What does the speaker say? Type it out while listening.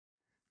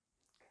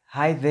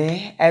Hi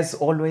there. As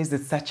always,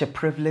 it's such a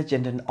privilege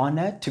and an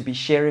honor to be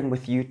sharing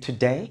with you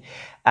today.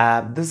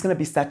 This is going to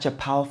be such a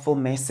powerful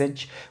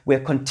message. We're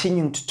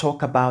continuing to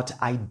talk about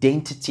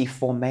identity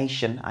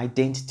formation,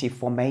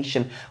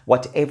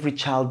 what every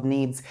child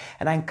needs.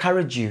 And I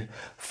encourage you,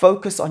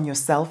 focus on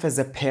yourself as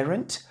a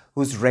parent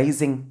who's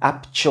raising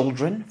up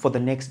children for the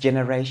next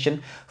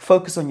generation.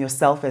 Focus on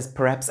yourself as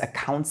perhaps a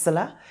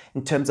counselor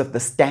in terms of the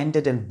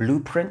standard and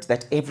blueprint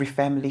that every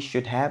family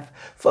should have.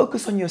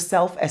 Focus on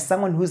yourself as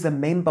someone who's a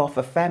member of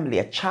a family,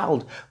 a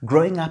child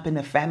growing up in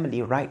a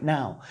family right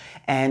now,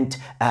 and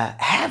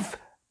have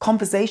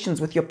conversations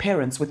with your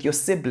parents, with your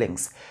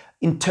siblings,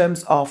 in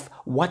terms of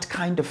what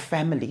kind of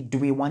family do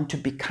we want to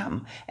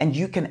become. And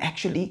you can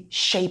actually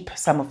shape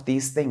some of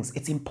these things.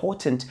 It's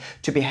important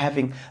to be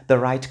having the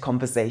right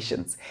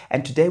conversations.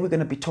 And today we're going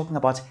to be talking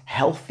about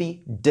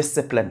healthy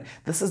discipline.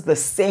 This is the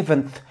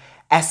seventh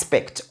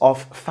aspect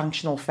of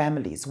functional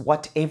families,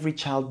 what every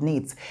child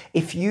needs.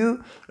 If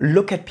you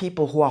look at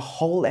people who are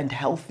whole and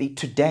healthy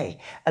today,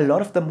 a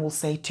lot of them will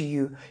say to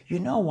you, you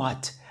know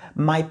what?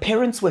 My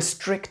parents were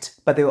strict,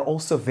 but they were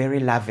also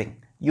very loving.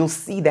 You'll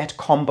see that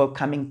combo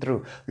coming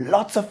through.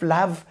 Lots of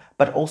love,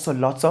 but also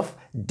lots of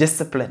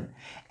discipline.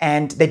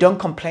 And they don't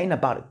complain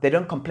about it. They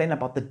don't complain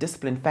about the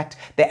discipline. In fact,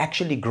 they're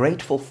actually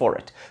grateful for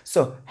it.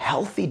 So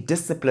healthy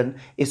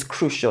discipline is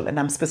crucial. And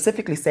I'm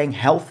specifically saying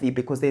healthy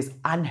because there's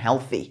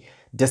unhealthy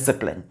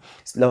discipline.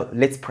 So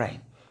let's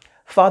pray.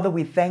 Father,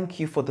 we thank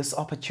you for this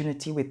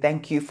opportunity. We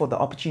thank you for the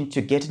opportunity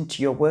to get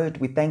into your word.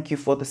 We thank you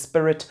for the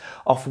spirit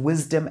of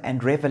wisdom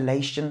and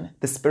revelation,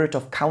 the spirit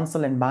of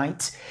counsel and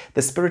might,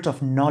 the spirit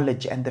of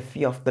knowledge and the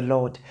fear of the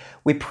Lord.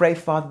 We pray,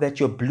 Father, that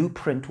your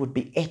blueprint would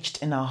be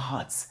etched in our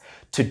hearts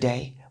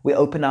today. We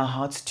open our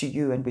hearts to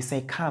you and we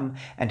say, come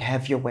and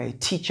have your way.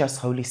 Teach us,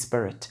 Holy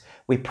Spirit,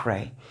 we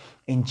pray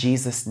in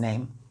Jesus'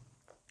 name.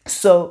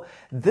 So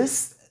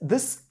this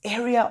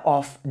area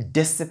of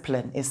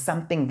discipline is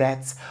something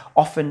that's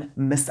often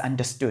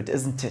misunderstood,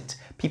 isn't it?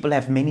 People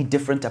have many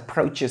different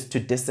approaches to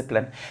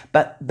discipline,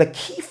 but the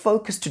key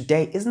focus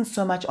today isn't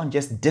so much on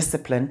just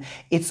discipline,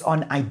 it's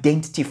on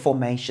identity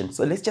formation.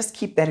 So let's just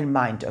keep that in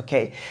mind,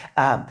 okay?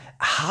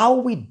 How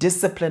we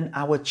discipline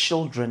our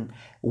children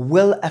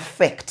will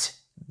affect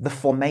the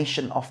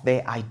formation of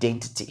their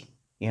identity.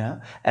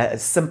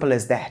 As simple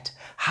as that.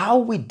 How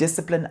we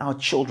discipline our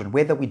children,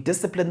 whether we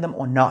discipline them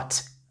or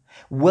not,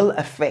 will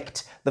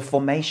affect the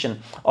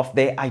formation of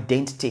their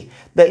identity.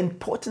 The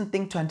important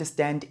thing to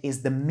understand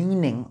is the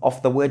meaning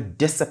of the word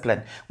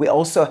discipline. We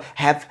also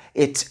have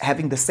it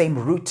having the same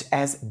root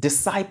as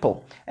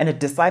disciple. And a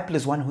disciple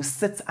is one who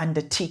sits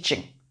under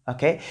teaching.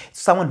 Okay,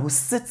 someone who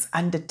sits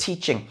under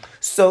teaching.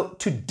 So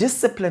to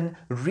discipline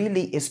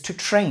really is to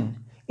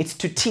train. It's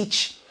to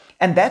teach.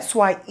 And that's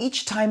why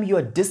each time you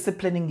are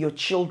disciplining your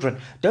children,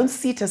 don't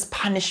see it as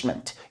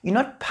punishment. You're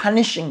not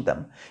punishing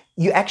them.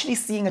 You're actually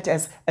seeing it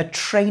as a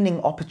training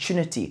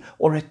opportunity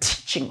or a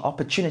teaching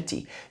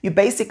opportunity. You're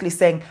basically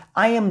saying,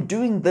 I am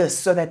doing this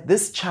so that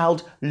this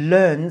child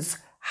learns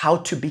how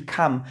to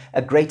become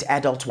a great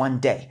adult one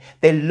day.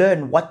 They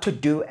learn what to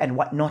do and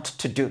what not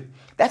to do.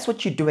 That's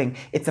what you're doing.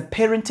 It's a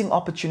parenting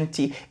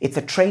opportunity. It's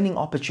a training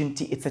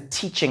opportunity. It's a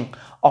teaching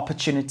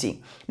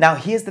opportunity. Now,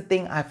 here's the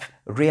thing I've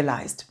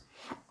realized.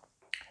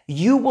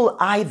 You will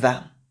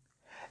either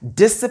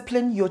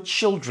discipline your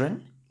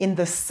children in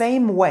the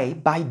same way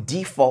by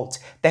default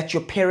that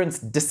your parents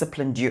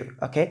disciplined you,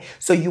 okay?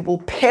 So you will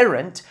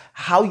parent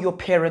how your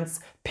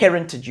parents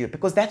parented you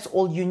because that's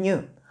all you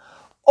knew.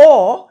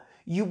 Or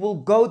you will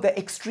go the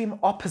extreme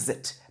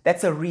opposite.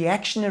 That's a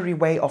reactionary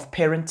way of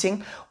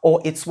parenting,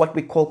 or it's what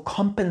we call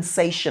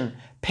compensation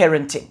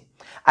parenting.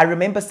 I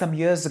remember some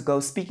years ago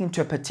speaking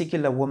to a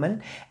particular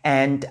woman,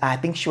 and I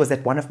think she was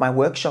at one of my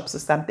workshops or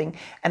something,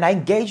 and I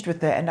engaged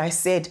with her and I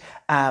said,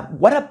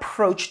 what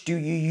approach do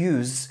you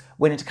use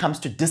when it comes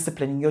to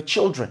disciplining your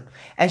children?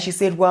 And she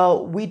said,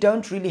 well, we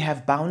don't really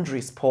have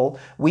boundaries, Paul.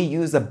 We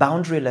use a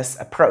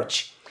boundaryless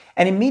approach.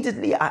 And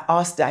immediately I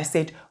asked her, I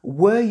said,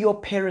 were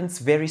your parents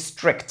very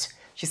strict?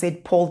 She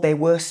said, Paul, they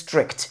were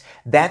strict.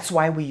 That's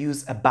why we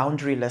use a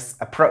boundaryless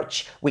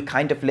approach. We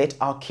kind of let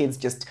our kids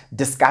just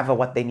discover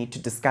what they need to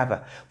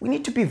discover. We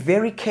need to be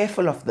very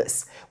careful of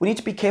this. We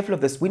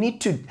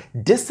need to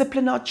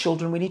discipline our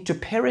children. We need to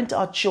parent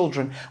our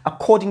children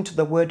according to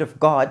the word of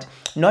God,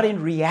 not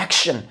in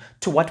reaction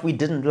to what we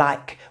didn't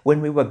like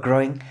when we were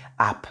growing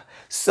up.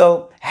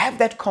 So have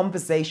that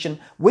conversation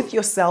with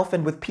yourself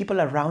and with people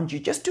around you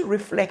just to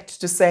reflect,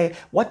 to say,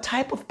 what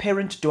type of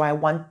parent do I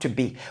want to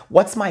be?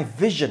 What's my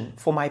vision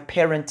for my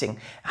parenting?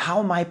 How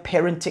am I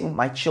parenting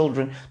my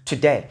children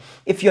today?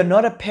 If you're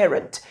not a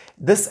parent,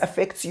 this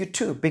affects you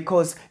too,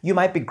 because you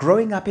might be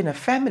growing up in a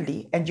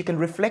family and you can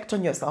reflect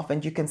on yourself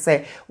and you can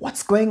say,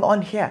 what's going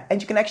on here?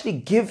 And you can actually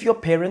give your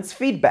parents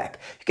feedback.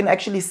 You can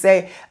actually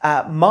say,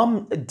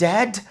 Mom,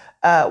 Dad,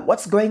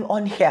 what's going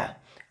on here?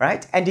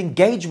 right? And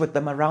engage with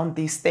them around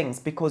these things,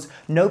 because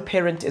no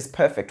parent is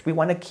perfect. We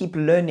want to keep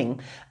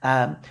learning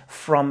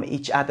from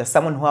each other.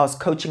 Someone who I was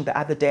coaching the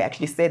other day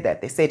actually said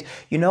that. They said,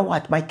 you know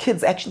what? My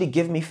kids actually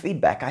give me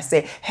feedback. I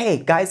say, hey,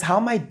 guys, how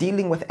am I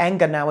dealing with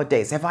anger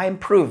nowadays? Have I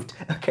improved?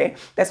 Okay,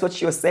 that's what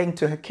she was saying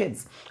to her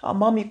kids. Oh,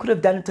 Mom, you could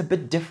have done it a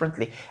bit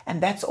differently.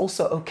 And that's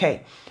also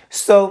okay.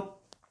 So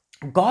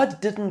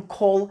God didn't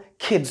call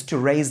kids to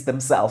raise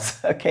themselves,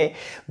 okay?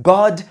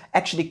 God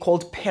actually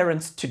called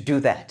parents to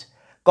do that.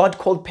 God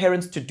called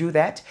parents to do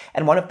that.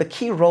 And one of the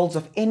key roles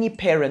of any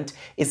parent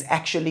is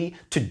actually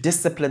to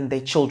discipline their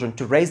children,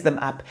 to raise them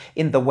up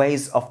in the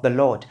ways of the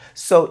Lord.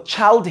 So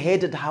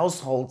child-headed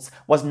households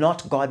was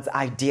not God's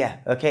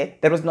idea, okay?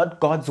 That was not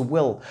God's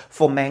will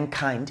for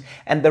mankind.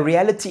 And the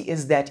reality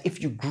is that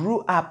if you grew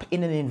up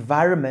in an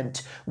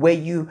environment where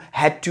you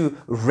had to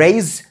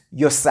raise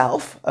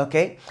yourself,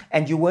 okay,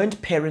 and you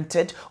weren't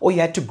parented, or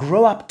you had to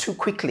grow up too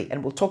quickly,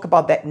 and we'll talk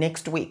about that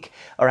next week,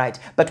 all right,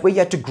 but where you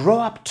had to grow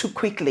up too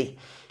quickly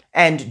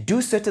and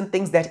do certain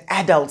things that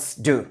adults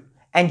do,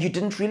 and you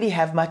didn't really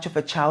have much of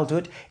a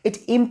childhood, it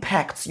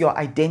impacts your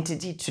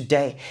identity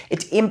today.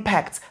 It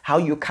impacts how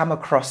you come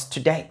across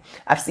today.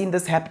 I've seen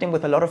this happening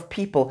with a lot of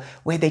people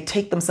where they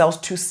take themselves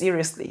too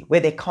seriously, where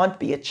they can't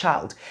be a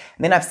child.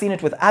 And then I've seen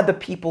it with other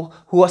people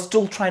who are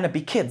still trying to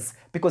be kids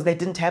because they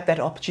didn't have that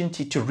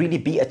opportunity to really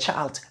be a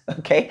child,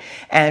 okay?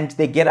 And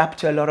they get up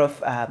to a lot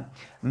of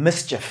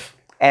mischief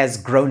as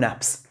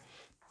grown-ups,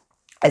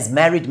 as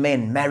married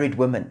men, married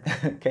women,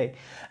 okay?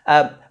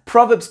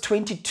 Proverbs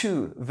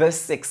 22 verse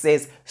 6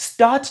 says,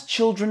 start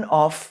children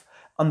off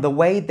on the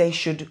way they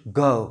should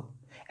go,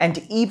 and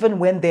even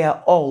when they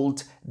are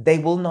old, they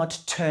will not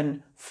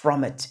turn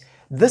from it.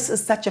 This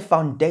is such a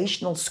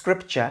foundational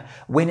scripture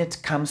when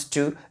it comes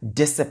to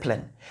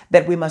discipline,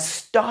 that we must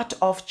start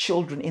off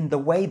children in the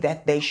way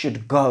that they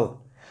should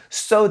go,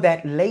 so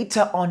that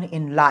later on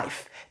in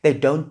life, they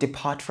don't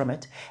depart from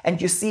it.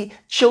 And you see,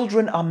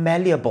 children are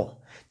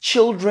malleable.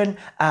 Children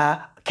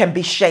can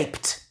be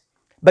shaped.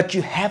 But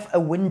you have a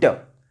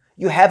window.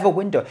 You have a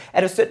window.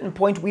 At a certain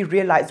point, we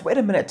realize, wait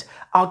a minute,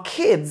 our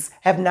kids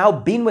have now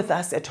been with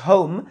us at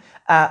home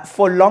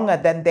for longer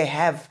than they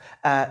have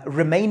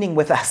remaining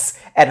with us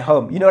at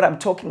home. You know what I'm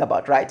talking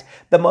about, right?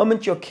 The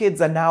moment your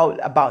kids are now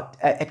about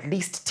at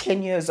least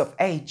 10 years of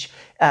age,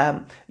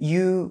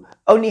 you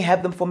only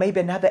have them for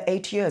maybe another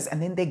 8 years,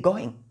 and then they're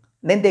going.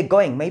 Then they're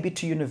going maybe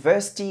to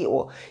university,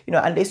 or, you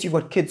know, unless you've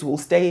got kids who will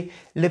stay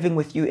living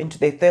with you into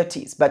their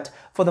 30s. But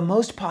for the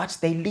most part,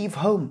 they leave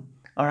home.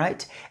 All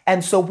right.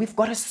 And so we've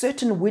got a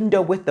certain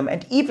window with them.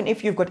 And even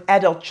if you've got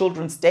adult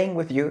children staying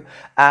with you,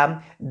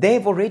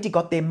 they've already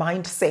got their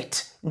mind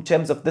set in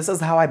terms of, this is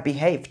how I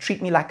behave.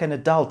 Treat me like an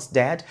adult,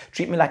 Dad.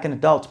 Treat me like an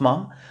adult,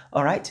 Mom.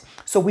 All right.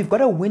 So we've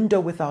got a window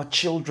with our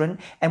children,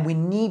 and we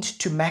need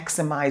to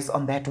maximize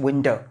on that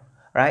window.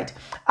 Right?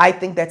 I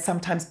think that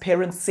sometimes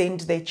parents send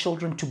their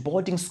children to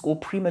boarding school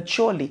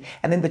prematurely,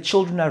 and then the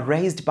children are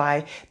raised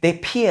by their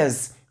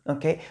peers.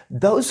 Okay,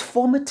 those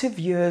formative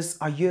years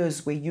are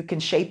years where you can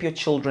shape your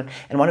children.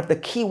 And one of the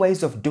key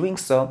ways of doing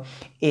so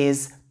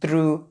is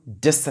through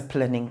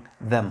disciplining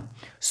them.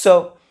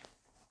 So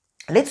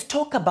let's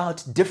talk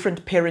about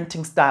different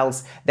parenting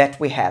styles that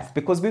we have,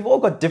 because we've all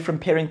got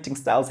different parenting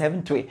styles,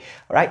 haven't we?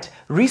 Right?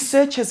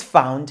 Research has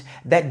found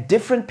that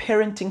different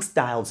parenting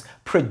styles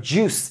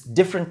produce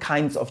different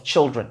kinds of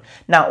children.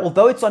 Now,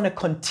 although it's on a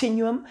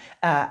continuum,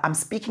 I'm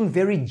speaking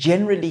very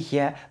generally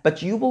here,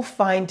 but you will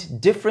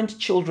find different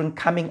children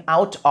coming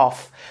out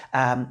of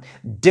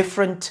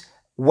different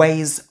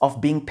ways of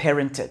being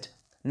parented.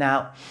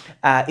 Now,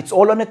 it's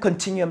all on a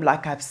continuum,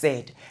 like I've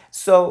said.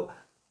 So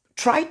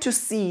try to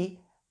see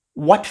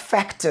what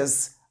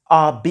factors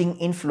are being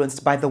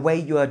influenced by the way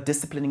you are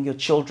disciplining your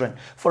children.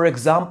 For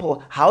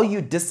example, how you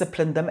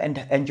discipline them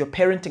and your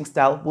parenting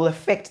style will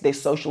affect their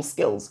social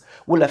skills,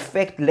 will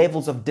affect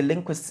levels of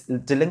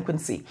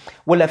delinquency,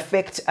 will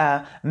affect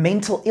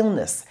mental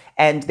illness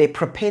and their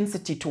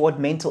propensity toward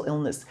mental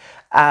illness,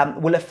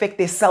 will affect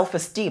their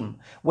self-esteem,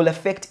 will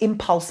affect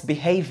impulse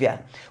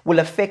behavior, will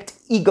affect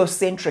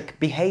egocentric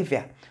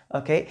behavior.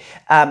 Okay,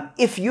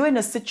 if you're in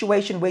a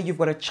situation where you've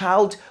got a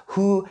child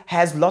who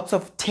has lots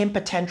of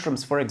temper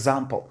tantrums, for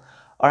example,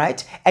 all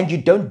right, and you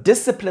don't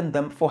discipline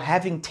them for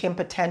having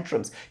temper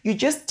tantrums, you're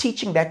just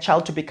teaching that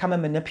child to become a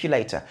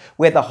manipulator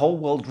where the whole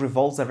world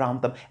revolves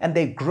around them, and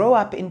they grow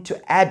up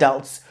into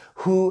adults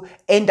who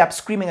end up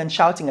screaming and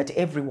shouting at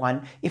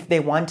everyone if they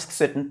want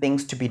certain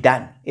things to be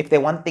done, if they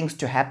want things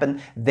to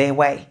happen their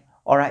way.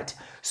 All right,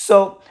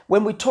 so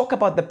when we talk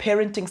about the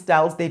parenting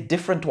styles, they're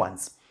different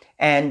ones,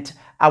 and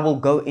I will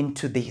go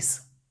into these.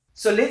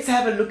 So let's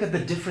have a look at the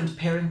different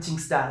parenting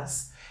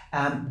styles.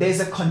 There's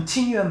a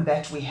continuum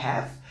that we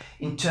have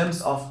in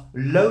terms of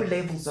low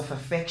levels of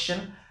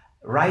affection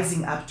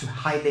rising up to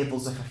high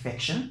levels of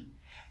affection.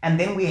 And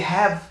then we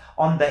have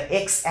on the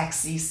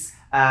x-axis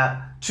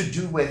to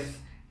do with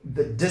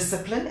the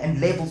discipline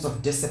and levels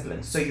of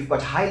discipline. So you've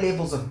got high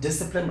levels of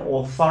discipline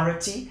or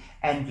authority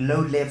and low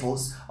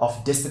levels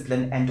of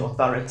discipline and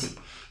authority.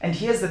 And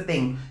here's the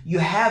thing, you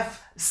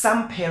have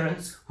some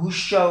parents who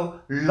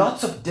show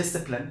lots of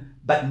discipline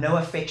but no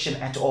affection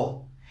at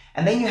all.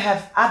 And then you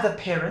have other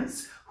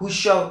parents who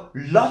show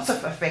lots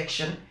of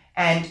affection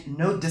and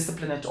no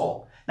discipline at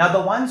all. Now,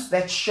 the ones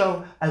that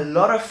show a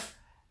lot of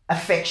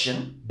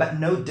affection but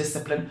no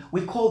discipline,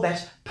 we call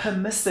that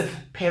permissive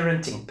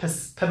parenting.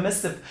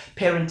 Permissive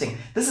parenting.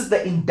 This is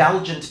the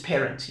indulgent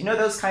parent. You know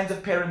those kinds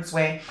of parents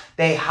where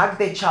they hug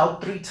their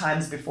child 3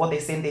 times before they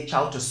send their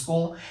child to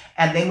school,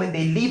 and then when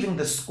they're leaving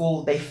the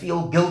school, they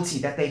feel guilty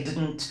that they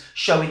didn't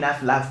show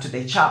enough love to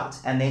their child,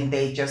 and then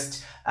they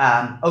just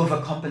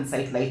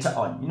overcompensate later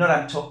on. You know what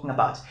I'm talking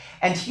about?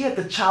 And here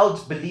the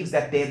child believes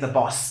that they're the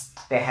boss.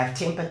 They have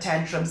temper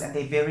tantrums and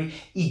they're very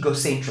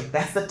egocentric.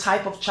 That's the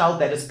type of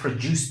child that is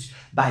produced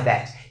by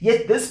that.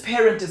 Yet this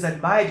parent is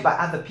admired by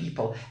other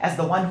people as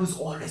the one who's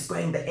always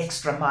going the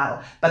extra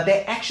mile. But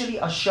they actually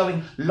are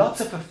showing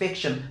lots of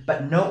affection,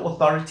 but no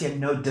authority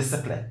and no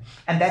discipline.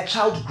 And that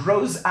child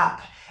grows up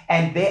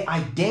and their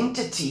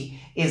identity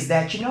is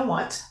that, you know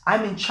what?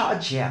 I'm in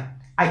charge here.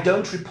 I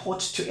don't report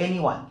to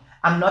anyone.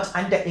 I'm not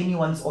under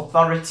anyone's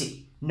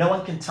authority. No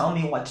one can tell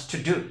me what to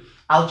do.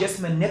 I'll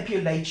just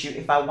manipulate you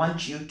if I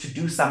want you to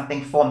do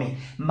something for me.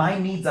 My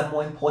needs are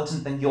more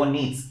important than your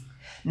needs.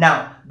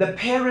 Now, the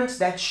parent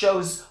that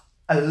shows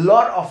a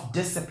lot of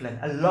discipline,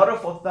 a lot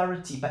of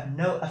authority, but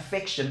no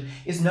affection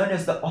is known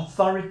as the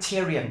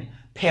authoritarian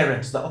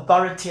parent, the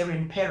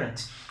authoritarian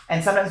parent.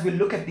 And sometimes we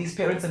look at these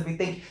parents and we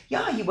think,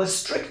 yeah, he was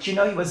strict, he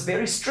was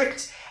very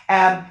strict.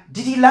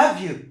 Did he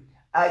love you?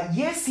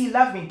 Yes, he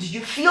loved me. Did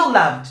you feel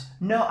loved?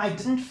 No, I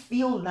didn't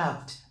feel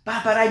loved.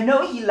 But I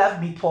know he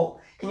loved me, Paul.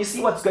 Can you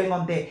see what's going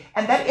on there?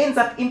 And that ends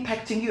up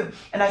impacting you.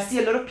 And I see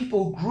a lot of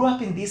people who grew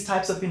up in these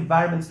types of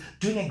environments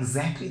doing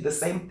exactly the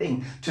same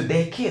thing to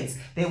their kids.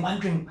 They're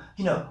wondering,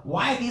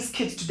 why are these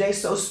kids today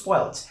so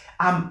spoiled?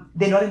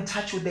 They're not in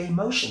touch with their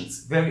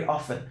emotions very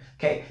often,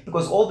 okay?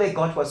 Because all they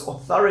got was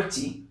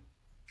authority,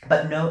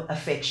 but no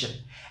affection.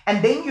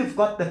 And then you've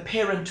got the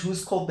parent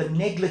who's called the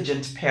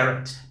negligent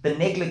parent,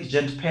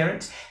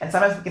 and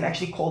sometimes we can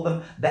actually call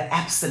them the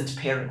absent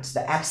parent,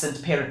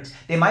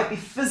 They might be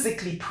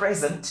physically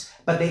present,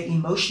 but they're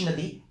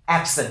emotionally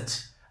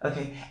absent,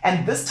 okay?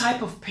 And this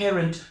type of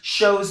parent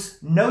shows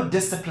no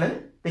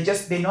discipline,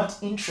 they're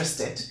not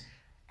interested,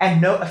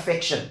 and no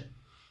affection.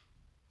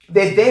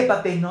 They're there,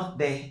 but they're not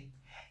there.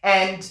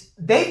 And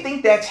they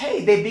think that,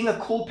 hey, they're being a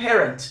cool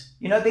parent.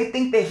 They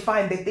think they're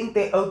fine, they think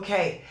they're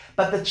okay,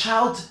 but the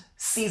child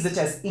sees it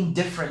as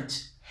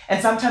indifferent.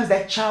 And sometimes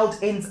that child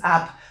ends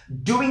up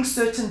doing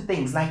certain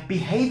things like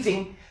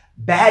behaving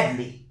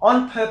badly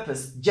on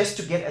purpose just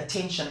to get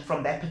attention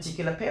from that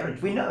particular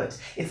parent. We know it.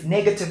 It's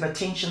negative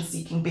attention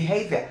seeking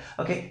behavior.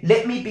 Okay,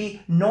 let me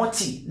be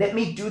naughty. Let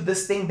me do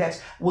this thing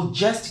that will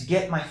just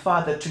get my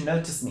father to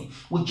notice me,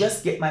 will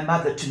just get my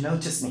mother to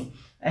notice me.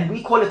 And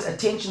we call it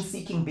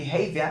attention-seeking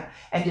behavior,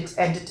 and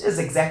it is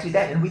exactly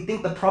that. And we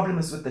think the problem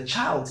is with the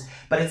child,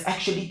 but it's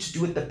actually to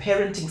do with the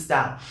parenting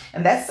style.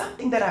 And that's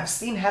something that I've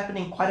seen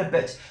happening quite a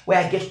bit,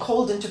 where I get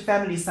called into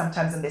families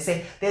sometimes and they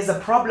say, there's a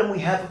problem we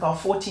have with our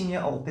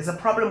 14-year-old. There's a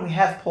problem we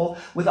have, Paul,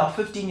 with our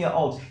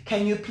 15-year-old.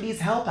 Can you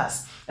please help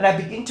us? And I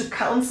begin to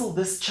counsel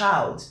this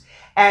child,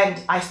 and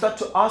I start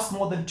to ask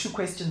more than 2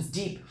 questions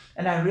deep,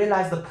 and I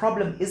realize the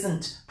problem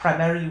isn't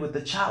primarily with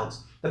the child.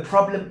 The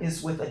problem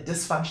is with a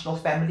dysfunctional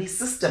family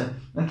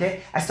system,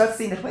 okay? I start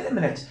seeing that, wait a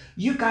minute,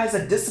 you guys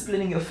are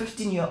disciplining your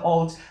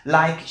 15-year-old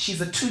like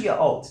she's a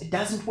 2-year-old. It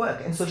doesn't work,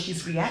 and so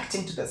she's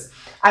reacting to this.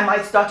 I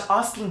might start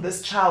asking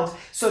this child,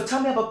 so tell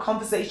me about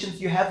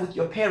conversations you have with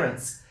your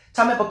parents.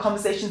 Tell me about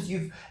conversations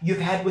you've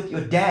had with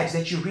your dad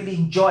that you really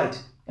enjoyed.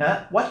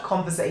 What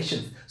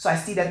conversations? So I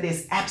see that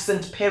there's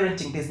absent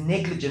parenting, there's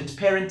negligent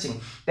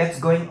parenting that's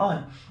going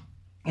on.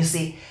 You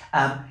see,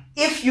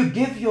 if you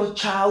give your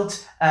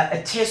child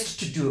a test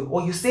to do,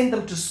 or you send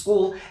them to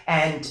school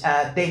and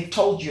they've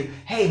told you,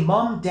 hey,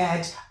 mom,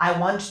 dad, I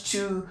want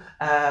to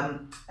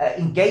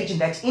engage in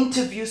that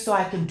interview so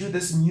I can do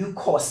this new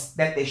course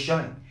that they're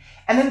showing.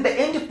 And then at the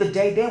end of the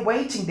day, they're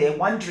waiting, they're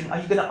wondering, are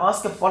you going to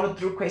ask a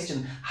follow-through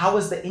question? How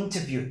was the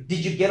interview?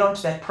 Did you get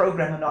onto that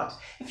program or not?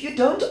 If you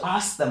don't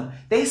ask them,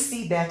 they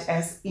see that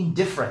as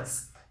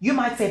indifference. You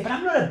might say, but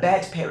I'm not a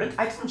bad parent.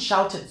 I didn't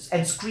shout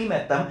and scream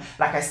at them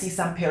like I see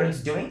some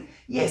parents doing.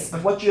 Yes,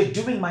 but what you're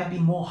doing might be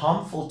more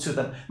harmful to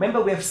them. Remember,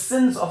 we have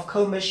sins of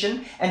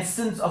commission and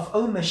sins of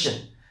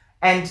omission.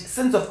 And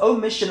sins of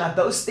omission are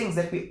those things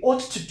that we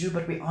ought to do,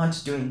 but we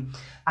aren't doing.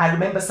 I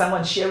remember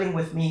someone sharing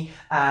with me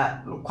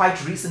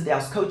quite recently, I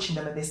was coaching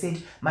them, and they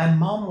said, my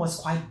mom was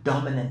quite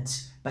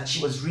dominant, but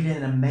she was really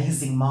an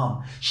amazing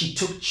mom. She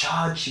took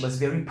charge. She was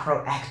very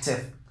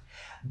proactive.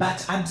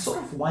 But I'm sort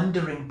of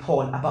wondering,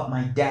 Paul, about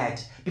my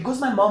dad. Because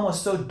my mom was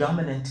so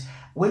dominant,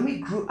 when we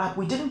grew up,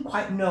 we didn't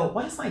quite know,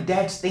 what is my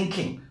dad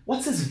thinking?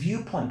 What's his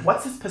viewpoint?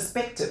 What's his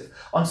perspective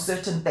on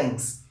certain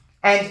things?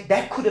 And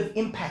that could have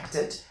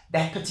impacted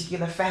that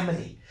particular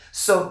family.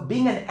 So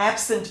being an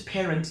absent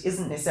parent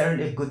isn't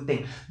necessarily a good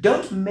thing.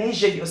 Don't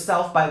measure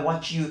yourself by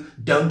what you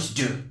don't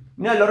do.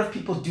 You know, a lot of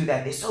people do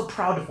that. They're so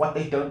proud of what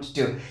they don't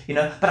do,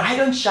 but I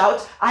don't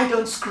shout, I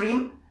don't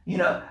scream,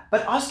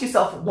 but ask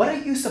yourself, what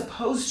are you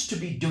supposed to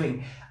be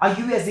doing? Are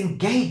you as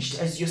engaged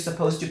as you're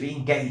supposed to be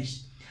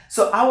engaged?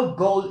 So our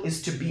goal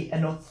is to be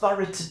an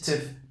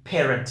authoritative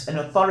parent,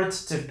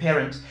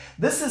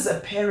 This is a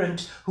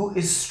parent who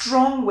is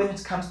strong when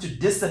it comes to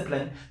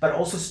discipline, but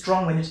also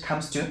strong when it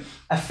comes to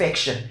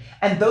affection.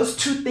 And those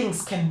two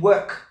things can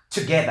work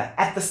together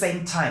at the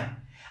same time.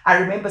 I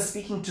remember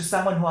speaking to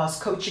someone who I was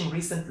coaching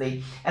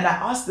recently, and I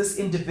asked this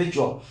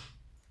individual,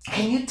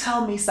 can you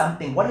tell me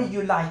something? What are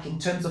you like in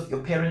terms of your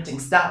parenting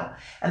style?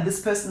 And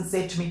this person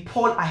said to me,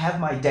 Paul, I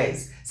have my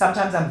days.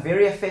 Sometimes I'm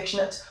very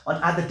affectionate.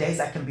 On other days,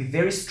 I can be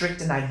very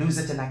strict and I lose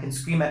it and I can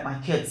scream at my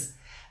kids.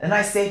 And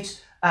I said,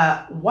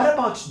 what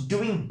about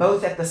doing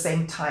both at the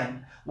same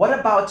time? What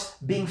about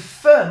being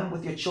firm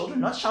with your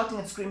children, not shouting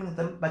and screaming at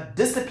them, but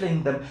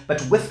disciplining them,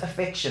 but with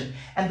affection?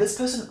 And this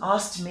person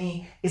asked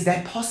me, is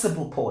that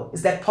possible, Paul?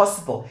 Is that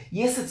possible?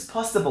 Yes, it's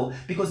possible,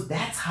 because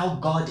that's how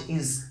God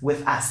is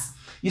with us.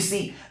 You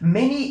see,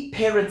 many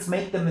parents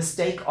make the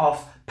mistake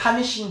of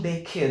punishing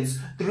their kids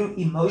through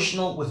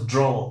emotional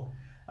withdrawal,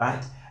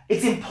 right?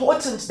 It's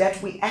important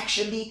that we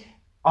actually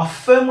are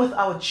firm with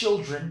our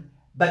children,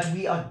 but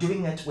we are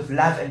doing it with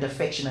love and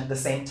affection at the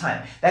same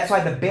time. That's why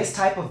the best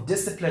type of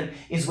discipline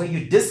is where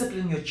you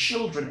discipline your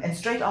children and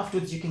straight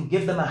afterwards you can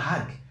give them a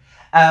hug.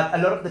 A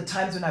lot of the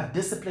times when I've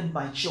disciplined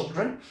my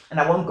children, and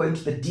I won't go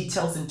into the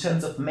details in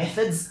terms of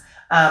methods,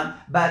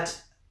 but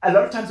a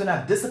lot of times when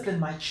I've disciplined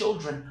my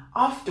children,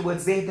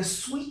 afterwards they're the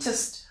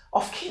sweetest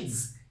of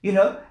kids,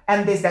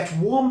 and there's that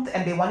warmth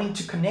and they're wanting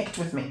to connect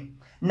with me.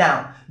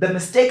 Now, the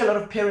mistake a lot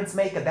of parents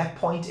make at that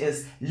point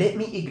is, let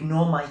me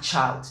ignore my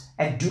child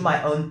and do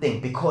my own thing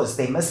because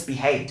they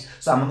misbehaved.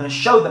 So I'm going to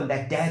show them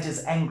that dad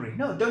is angry.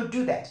 No, don't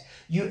do that.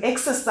 You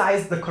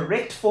exercise the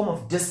correct form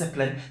of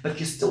discipline, but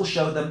you still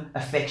show them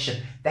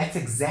affection. That's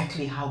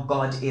exactly how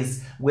God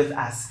is with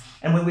us.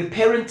 And when we're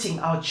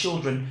parenting our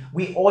children,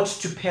 we ought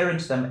to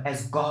parent them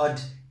as God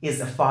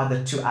is a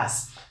father to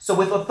us. So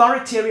with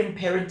authoritarian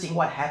parenting,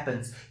 what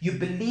happens? You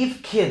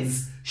believe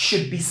kids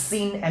should be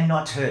seen and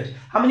not heard.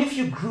 How many of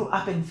you grew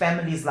up in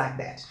families like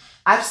that?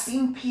 I've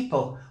seen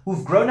people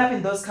who've grown up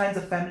in those kinds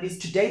of families.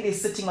 Today they're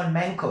sitting on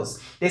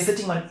mancos, they're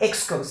sitting on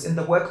excos in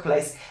the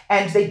workplace,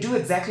 and they do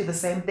exactly the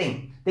same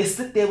thing. They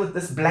sit there with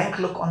this blank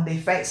look on their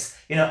face.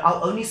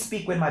 I'll only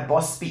speak when my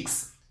boss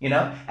speaks.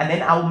 And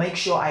then I'll make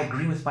sure I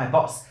agree with my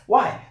boss.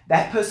 Why?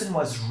 That person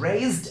was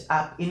raised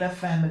up in a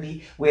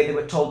family where they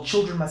were told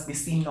children must be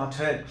seen, not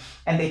heard.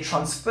 And they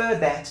transfer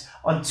that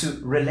onto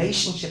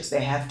relationships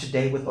they have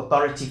today with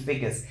authority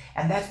figures.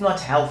 And that's not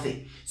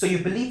healthy. So you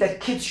believe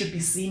that kids should be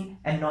seen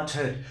and not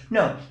heard.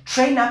 No,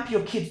 train up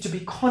your kids to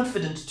be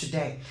confident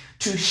today,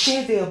 to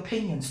share their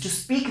opinions, to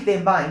speak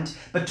their mind,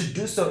 but to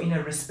do so in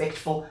a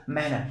respectful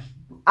manner.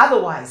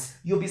 Otherwise,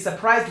 you'll be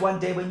surprised one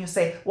day when you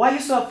say, why are you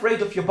so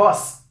afraid of your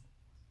boss?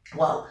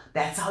 Well,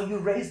 that's how you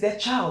raise that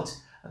child.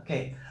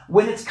 Okay.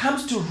 When it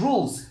comes to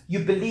rules, you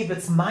believe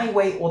it's my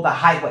way or the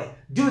highway.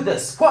 Do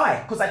this.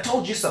 Why? Because I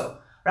told you so.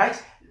 Right?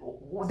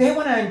 They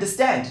want to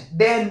understand.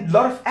 There are a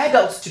lot of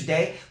adults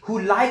today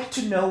who like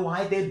to know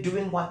why they're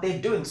doing what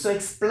they're doing. So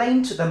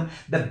explain to them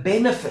the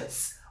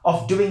benefits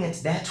of doing it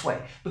that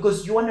way,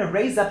 because you want to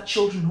raise up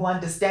children who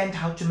understand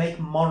how to make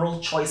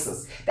moral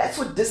choices. That's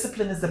what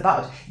discipline is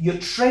about. You're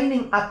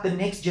training up the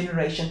next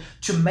generation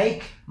to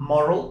make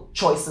moral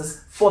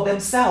choices for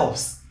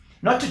themselves,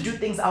 not to do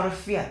things out of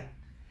fear.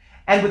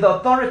 And with the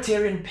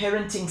authoritarian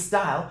parenting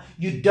style,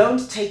 you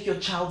don't take your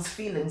child's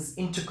feelings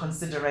into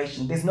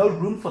consideration. There's no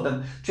room for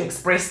them to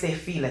express their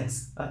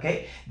feelings,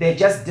 okay? They're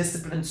just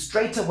disciplined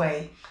straight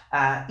away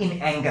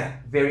in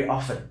anger very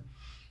often.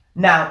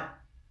 Now,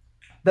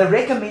 the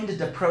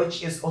recommended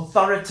approach is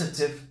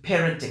authoritative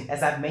parenting,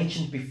 as I've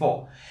mentioned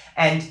before.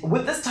 And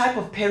with this type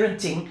of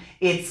parenting,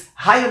 it's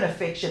high on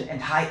affection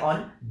and high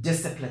on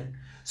discipline.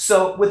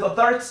 So with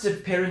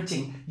authoritative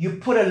parenting, you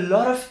put a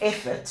lot of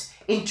effort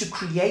into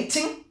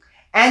creating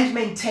and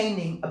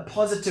maintaining a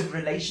positive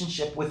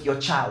relationship with your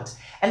child.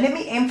 And let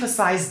me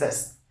emphasize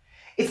this.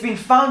 It's been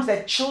found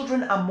that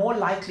children are more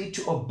likely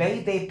to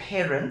obey their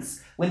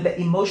parents when the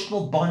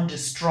emotional bond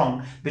is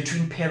strong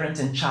between parent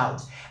and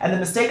child. And the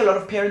mistake a lot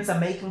of parents are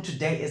making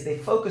today is they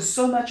focus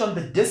so much on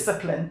the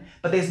discipline,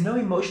 but there's no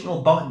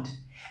emotional bond.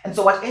 And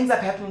so what ends up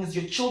happening is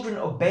your children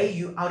obey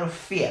you out of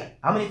fear.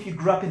 How many of you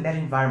grew up in that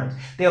environment?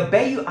 They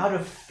obey you out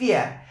of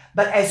fear,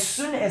 but as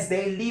soon as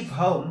they leave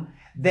home,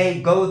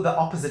 they go in the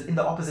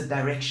opposite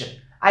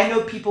direction. I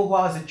know people who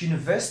I was at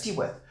university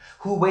with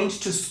who went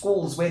to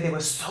schools where they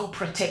were so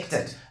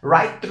protected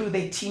right through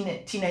their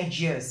teenage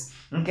years.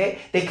 Okay,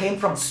 they came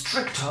from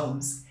strict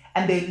homes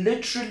and they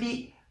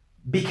literally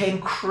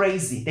became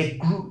crazy. They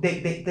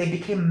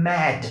became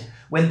mad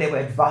when they were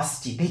at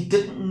varsity. They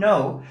didn't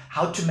know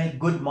how to make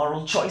good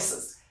moral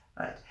choices.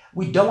 Right?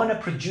 We don't want to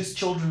produce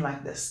children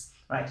like this.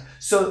 Right?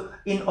 So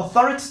in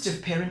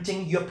authoritative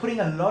parenting, you're putting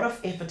a lot of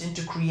effort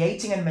into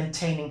creating and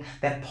maintaining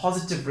that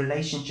positive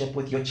relationship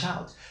with your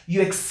child.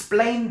 You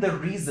explain the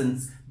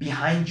reasons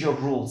behind your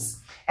rules.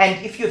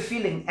 And if you're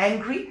feeling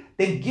angry,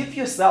 then give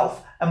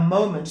yourself a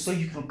moment so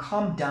you can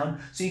calm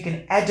down, so you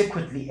can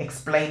adequately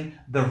explain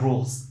the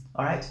rules.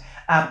 All right.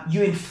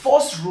 You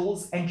enforce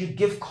rules and you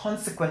give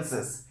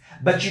consequences,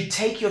 but you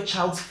take your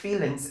child's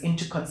feelings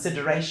into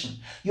consideration.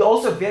 You're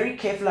also very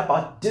careful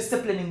about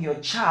disciplining your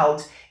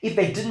child if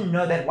they didn't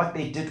know that what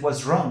they did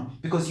was wrong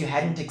because you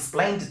hadn't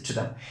explained it to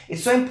them.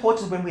 It's so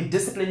important when we're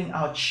disciplining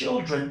our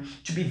children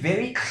to be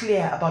very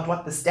clear about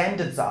what the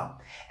standards are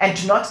and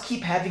to not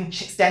keep having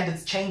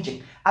standards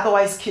changing.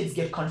 Otherwise, kids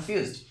get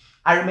confused.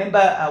 I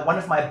remember one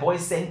of my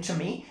boys saying to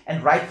me,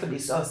 and rightfully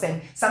so,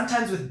 saying,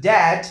 sometimes with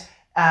dad,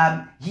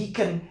 he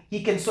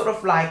can sort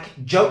of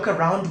like joke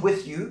around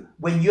with you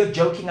when you're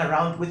joking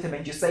around with him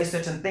and you say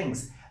certain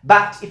things.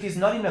 But if he's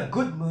not in a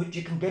good mood,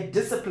 you can get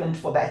disciplined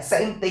for that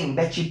same thing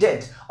that you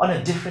did on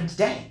a different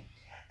day.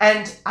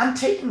 And I'm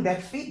taking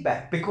that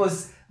feedback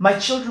because my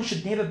children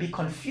should never be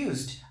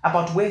confused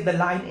about where the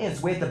line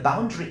is, where the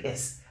boundary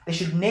is. They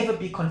should never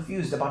be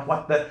confused about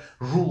what the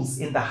rules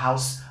in the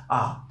house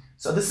are.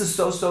 So this is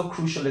so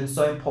crucial and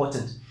so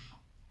important.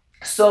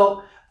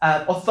 So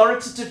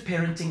authoritative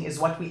parenting is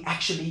what we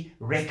actually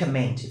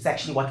recommend. It's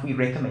actually what we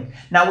recommend.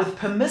 Now, with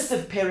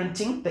permissive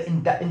parenting,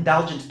 the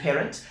indulgent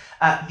parent,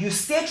 you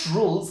set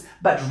rules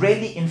but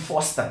rarely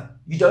enforce them.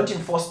 You don't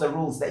enforce the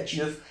rules that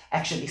you've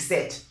actually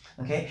set.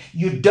 Okay?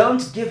 You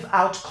don't give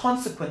out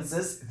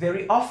consequences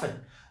very often.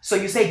 So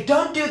you say,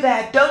 don't do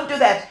that, don't do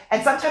that.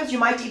 And sometimes you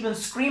might even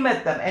scream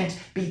at them and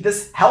be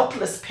this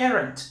helpless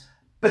parent.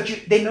 But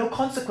there are no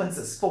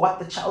consequences for what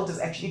the child is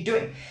actually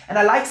doing. And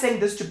I like saying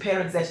this to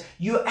parents, that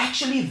you're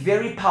actually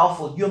very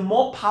powerful. You're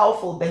more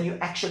powerful than you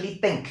actually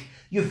think.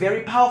 You're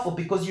very powerful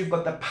because you've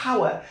got the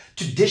power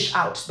to dish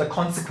out the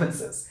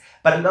consequences.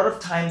 But a lot of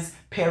times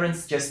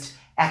parents just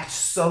act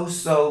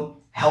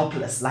so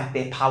helpless, like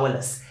they're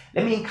powerless.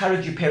 Let me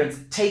encourage you, parents,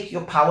 take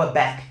your power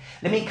back.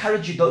 Let me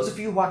encourage you, those of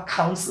you who are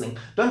counseling,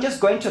 don't just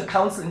go into a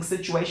counseling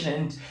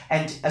situation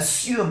and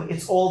assume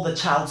it's all the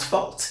child's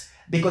fault.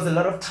 Because a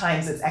lot of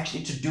times it's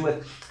actually to do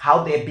with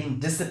how they're being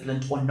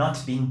disciplined or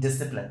not being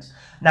disciplined.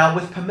 Now,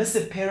 with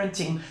permissive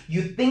parenting,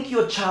 you think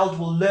your child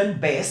will learn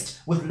best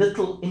with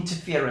little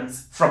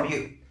interference from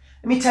you.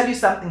 Let me tell you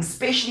something,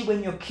 especially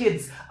when your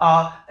kids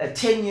are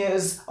 10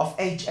 years of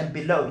age and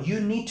below, you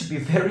need to be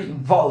very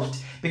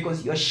involved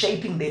because you're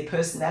shaping their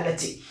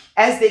personality.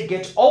 As they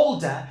get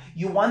older,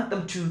 you want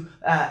them to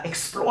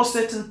explore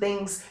certain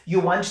things. You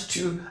want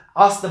to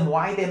ask them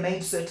why they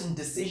made certain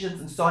decisions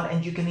and so on,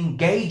 and you can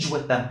engage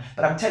with them.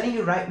 But I'm telling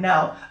you right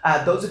now,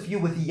 those of you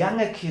with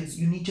younger kids,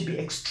 you need to be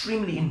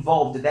extremely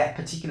involved at that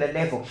particular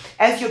level.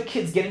 As your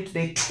kids get into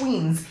their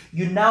tweens,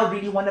 you now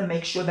really want to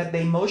make sure that the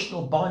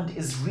emotional bond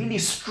is really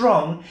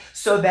strong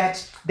so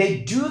that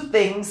they do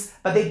things,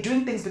 but they're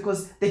doing things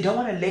because they don't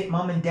want to let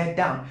mom and dad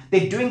down.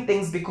 They're doing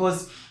things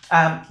because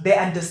they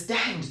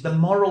understand the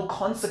moral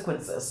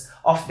consequences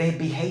of their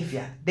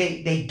behavior.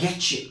 They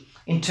get you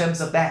in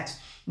terms of that.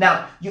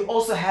 Now, you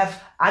also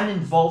have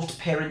uninvolved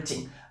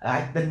parenting,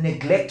 right? The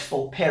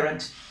neglectful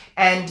parent.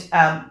 And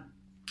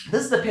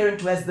this is the parent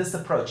who has this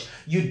approach.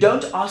 You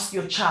don't ask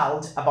your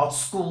child about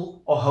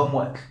school or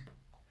homework.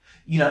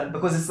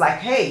 Because it's like,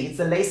 hey, it's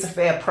a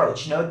laissez-faire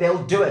approach.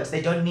 They'll do it.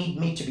 They don't need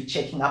me to be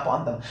checking up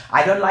on them.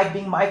 I don't like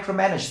being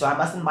micromanaged, so I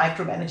mustn't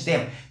micromanage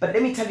them. But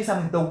let me tell you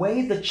something. The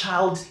way the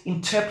child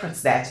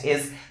interprets that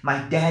is, my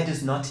dad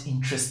is not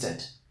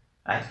interested.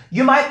 Right?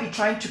 You might be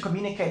trying to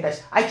communicate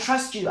that, I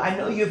trust you, I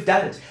know you've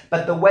done it.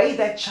 But the way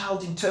that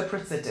child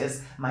interprets it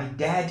is, my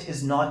dad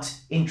is not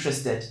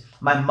interested.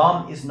 My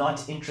mom is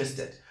not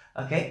interested.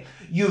 Okay?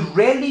 You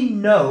rarely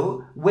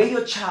know where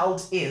your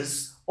child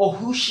is or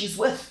who she's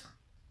with.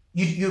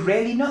 You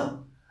rarely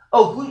know.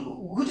 Oh,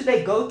 who do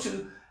they go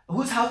to?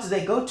 Whose house do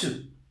they go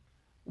to?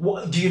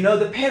 Do you know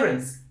the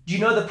parents? Do you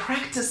know the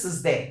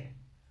practices there?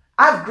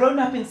 I've grown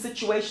up in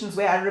situations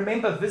where I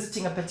remember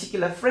visiting a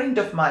particular friend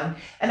of mine,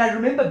 and I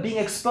remember being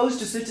exposed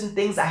to certain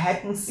things I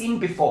hadn't seen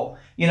before.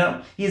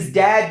 His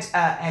dad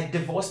had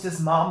divorced his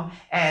mom,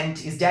 and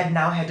his dad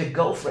now had a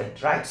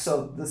girlfriend, right?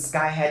 So this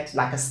guy had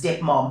like a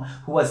stepmom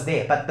who was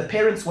there, but the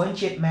parents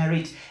weren't yet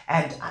married.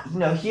 And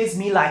here's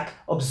me like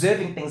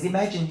observing things.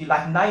 Imagine you're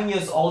like 9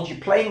 years old, you're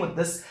playing with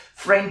this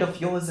friend of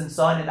yours and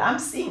so on, and I'm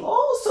seeing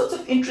all sorts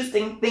of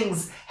interesting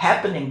things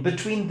happening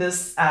between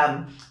this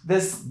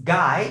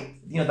guy,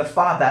 the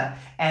father,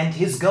 and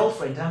his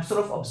girlfriend, and I'm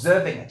sort of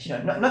observing it,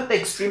 not the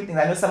extreme things.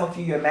 I know some of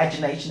you, your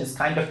imagination is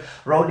kind of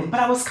rolling, but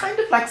I was kind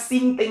of like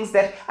seeing things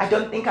that I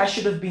don't think I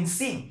should have been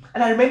seeing.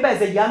 And I remember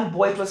as a young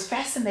boy, it was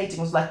fascinating.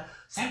 It was like,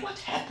 is that what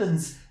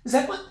happens? Is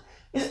that what,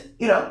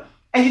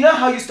 and you know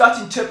how you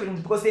start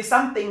interpreting, because there's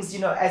some things,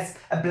 as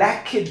a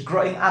black kid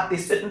growing up,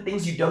 there's certain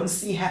things you don't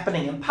see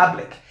happening in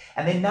public.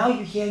 And then now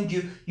you hear and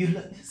you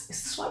look, is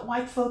this what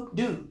white folk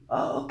do?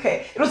 Oh,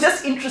 okay. It was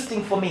just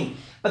interesting for me.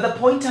 But the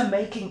point I'm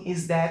making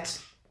is that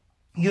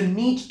you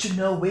need to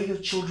know where your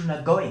children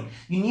are going.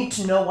 You need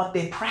to know what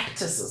their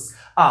practices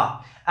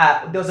are.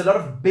 There was a lot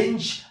of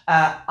binge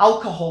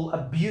alcohol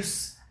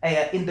abuse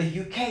in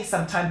the UK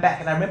some time back.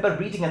 And I remember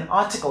reading an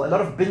article, a lot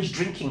of binge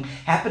drinking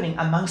happening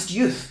amongst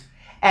youth.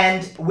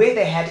 And where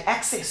they had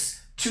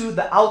access to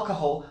the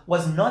alcohol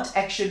was not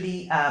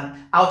actually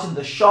out in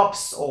the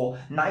shops or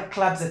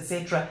nightclubs,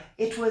 etc.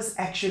 It was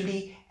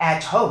actually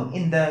at home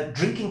in the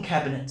drinking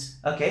cabinet,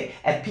 okay,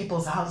 at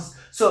people's houses.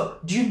 So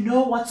do you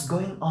know what's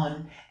going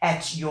on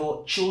at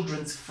your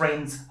children's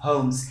friends'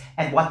 homes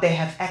and what they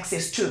have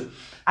access to?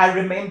 I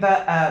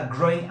remember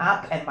growing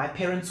up, and my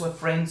parents were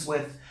friends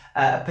with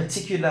a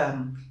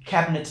particular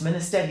cabinet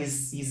minister.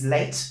 He's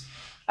late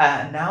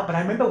now, but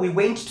I remember we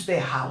went to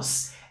their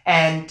house,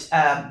 and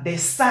their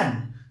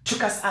son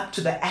took us up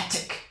to the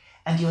attic,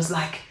 and he was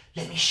like,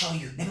 let me show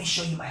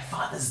you my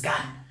father's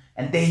gun.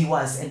 And there he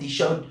was, and he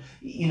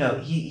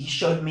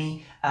showed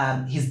me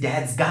his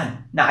dad's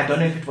gun. Now, I don't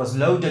know if it was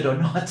loaded or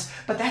not,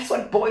 but that's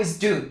what boys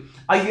do.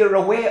 Are you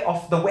aware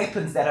of the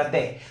weapons that are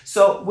there?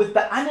 So with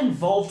the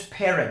uninvolved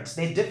parent,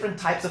 there are different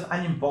types of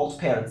uninvolved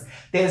parents.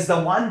 There's the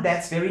one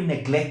that's very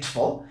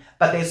neglectful,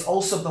 but there's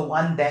also the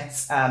one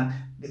that's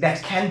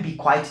that can be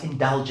quite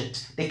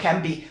indulgent. They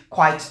can be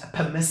quite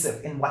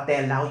permissive in what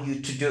they allow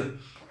you to do.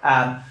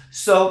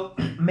 So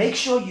make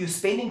sure you're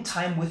spending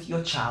time with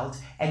your child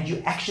and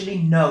you actually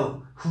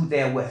know who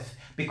they're with,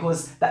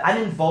 because the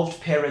uninvolved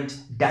parent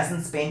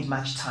doesn't spend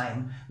much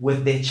time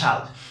with their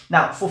child.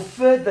 Now, for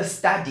further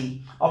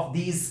study of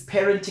these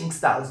parenting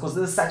styles, because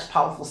this is such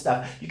powerful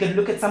stuff, you can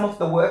look at some of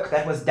the work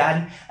that was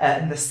done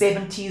in the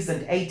 70s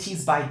and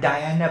 80s by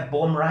Diana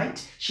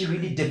Baumright. She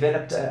really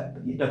developed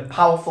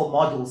powerful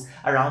models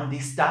around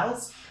these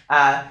styles.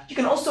 You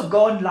can also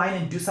go online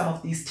and do some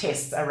of these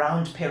tests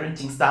around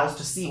parenting styles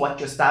to see what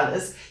your style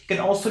is. You can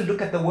also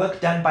look at the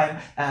work done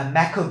by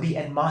Maccabee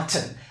and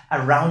Martin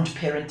around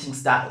parenting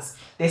styles.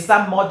 There's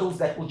some models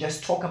that will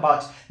just talk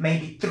about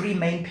maybe 3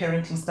 main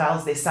parenting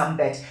styles. There's some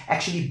that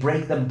actually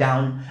break them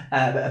down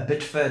a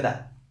bit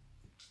further.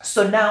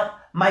 So now,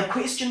 my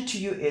question to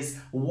you is,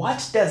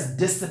 what does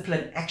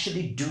discipline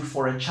actually do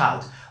for a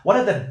child? What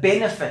are the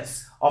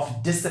benefits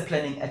of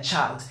disciplining a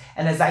child?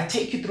 And as I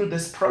take you through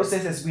this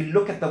process, as we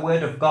look at the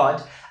Word of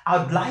God, I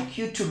would like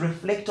you to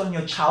reflect on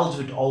your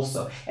childhood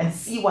also and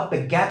see what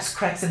the gaps,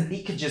 cracks, and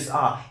leakages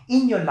are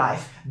in your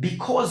life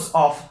because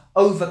of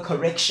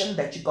overcorrection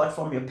that you got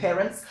from your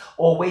parents,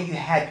 or where you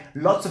had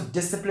lots of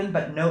discipline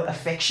but no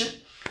affection.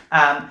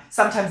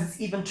 Sometimes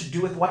it's even to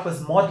do with what was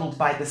modeled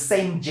by the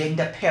same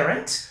gender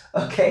parent,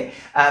 okay?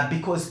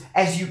 Because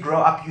as you grow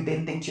up, you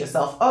then think to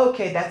yourself,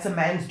 okay, that's a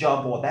man's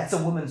job or that's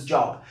a woman's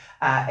job.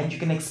 And you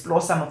can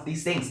explore some of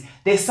these things.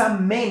 There's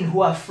some men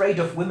who are afraid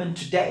of women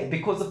today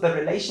because of the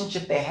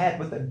relationship they had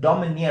with a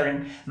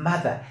domineering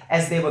mother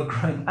as they were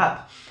growing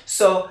up.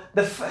 So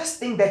the first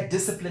thing that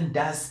discipline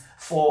does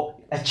for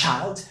a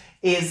child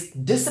is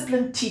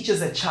discipline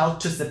teaches a child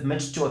to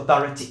submit to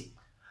authority.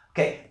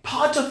 Okay,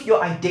 part of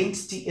your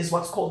identity is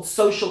what's called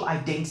social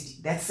identity.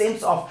 That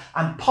sense of,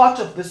 I'm part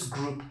of this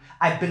group.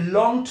 I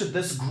belong to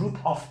this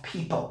group of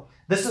people.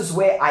 This is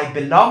where I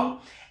belong.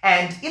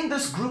 And in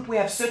this group, we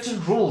have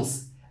certain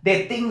rules.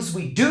 There are things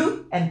we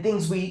do and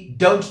things we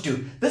don't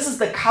do. This is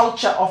the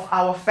culture of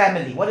our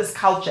family. What is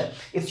culture?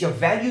 It's your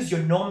values,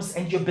 your norms,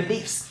 and your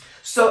beliefs.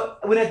 So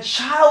when a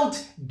child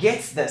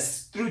gets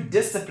this through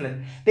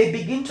discipline, they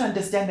begin to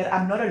understand that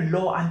I'm not a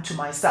law unto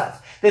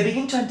myself. They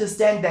begin to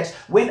understand that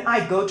when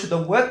I go to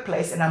the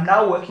workplace and I'm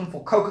now working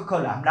for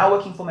Coca-Cola, I'm now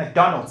working for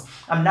McDonald's,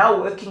 I'm now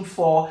working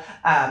for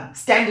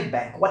Standard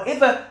Bank,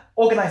 whatever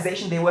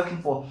organization they're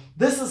working for,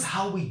 this is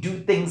how we do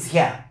things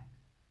here.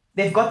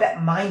 They've got that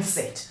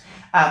mindset.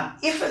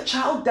 If a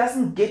child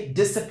doesn't get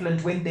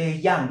disciplined when they're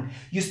young,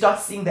 you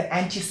start seeing the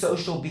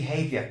antisocial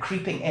behavior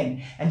creeping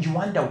in, and you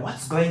wonder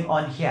what's going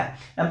on here.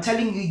 I'm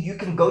telling you, you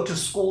can go to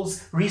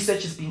schools,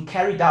 research is being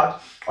carried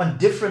out on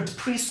different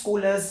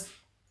preschoolers,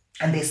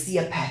 and they see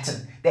a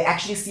pattern. They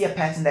actually see a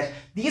pattern that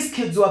these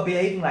kids who are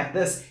behaving like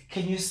this,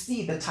 can you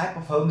see the type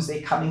of homes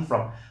they're coming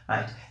from,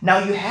 right? Now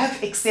you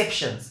have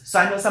exceptions. So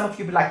I know some of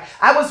you be like,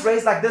 I was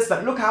raised like this,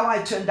 but look how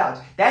I turned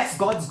out. That's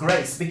God's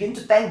grace. Begin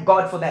to thank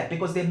God for that,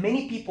 because there are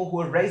many people who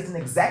were raised in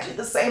exactly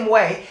the same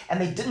way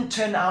and they didn't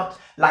turn out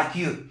like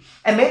you.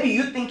 And maybe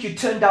you think you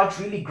turned out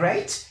really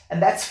great,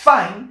 and that's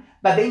fine,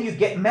 but then you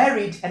get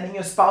married and then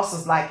your spouse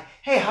is like,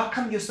 hey, how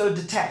come you're so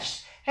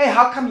detached? Hey,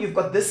 how come you've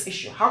got this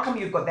issue? How come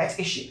you've got that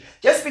issue?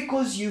 Just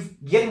because you're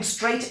getting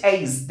straight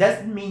A's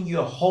doesn't mean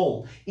you're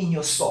whole in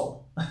your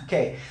soul.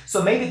 Okay,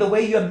 so maybe the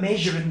way you're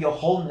measuring your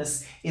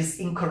wholeness is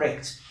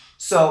incorrect.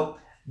 So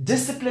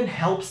discipline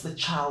helps the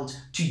child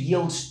to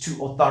yield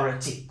to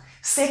authority.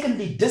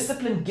 Secondly,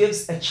 discipline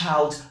gives a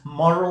child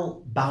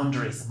moral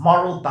boundaries.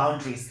 Moral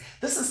boundaries.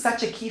 This is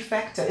such a key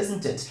factor,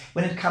 isn't it,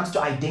 when it comes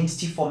to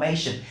identity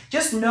formation?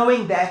 Just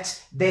knowing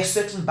that there are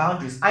certain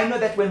boundaries. I know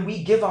that when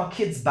we give our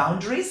kids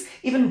boundaries,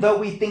 even though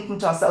we're thinking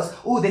to ourselves,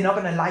 oh, they're not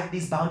going to like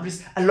these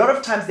boundaries, a lot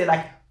of times they're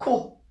like,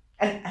 cool.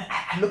 And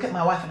I look at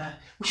my wife and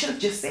we should have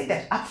just said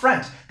that up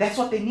front. That's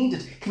what they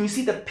needed. Can you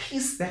see the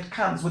peace that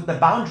comes with the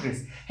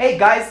boundaries? Hey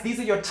guys, these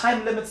are your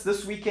time limits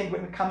this weekend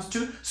when it comes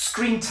to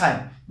screen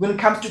time. When it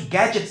comes to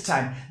gadget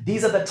time,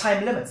 these are the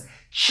time limits.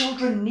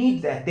 Children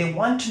need that. They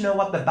want to know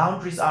what the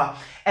boundaries are.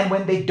 And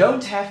when they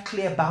don't have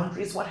clear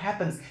boundaries, what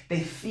happens?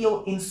 They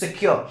feel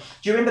insecure.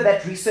 Do you remember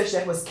that research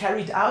that was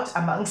carried out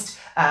amongst,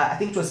 I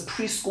think it was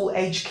preschool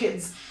age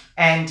kids?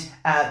 And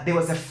there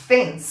was a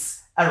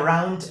fence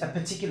around a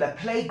particular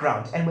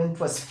playground. And when it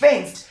was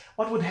fenced,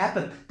 what would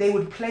happen? They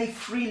would play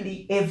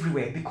freely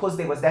everywhere because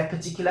there was that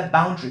particular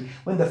boundary.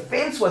 When the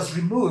fence was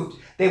removed,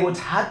 they would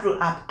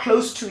huddle up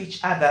close to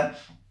each other,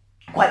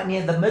 quite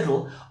near the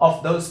middle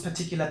of those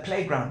particular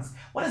playgrounds.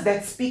 What is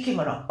that speaking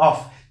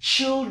of?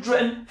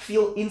 Children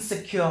feel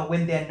insecure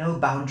when there are no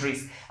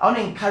boundaries. I want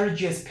to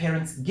encourage you as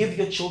parents, give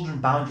your children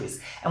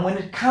boundaries. And when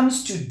it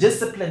comes to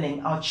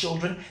disciplining our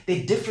children,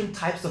 there are different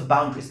types of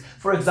boundaries.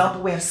 For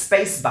example, we have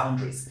space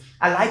boundaries.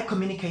 I like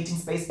communicating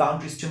space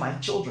boundaries to my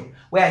children,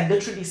 where I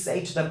literally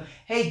say to them,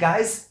 hey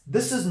guys,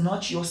 this is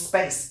not your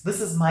space. This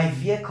is my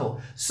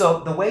vehicle. So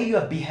the way you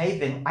are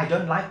behaving, I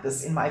don't like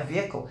this in my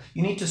vehicle.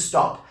 You need to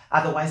stop.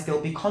 Otherwise, there'll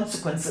be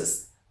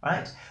consequences,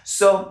 right?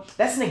 So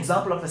that's an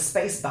example of a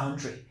space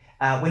boundary.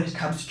 When it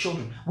comes to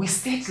children, we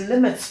set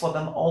limits for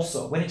them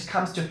also. When it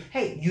comes to,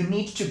 hey, you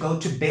need to go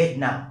to bed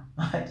now,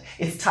 right?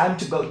 It's time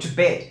to go to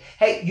bed.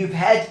 Hey, you've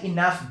had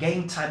enough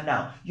game time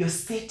now. You're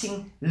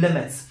setting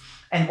limits.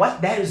 And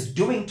what that is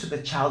doing to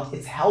the child,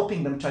 it's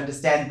helping them to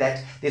understand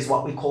that there's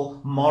what we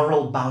call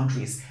moral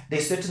boundaries.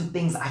 There's certain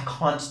things I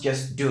can't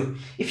just do.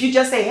 If you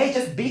just say, hey,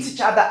 just beat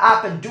each other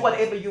up and do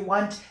whatever you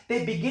want,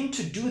 they begin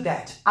to do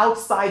that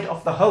outside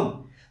of the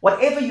home.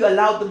 Whatever you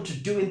allow them to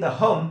do in the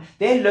home,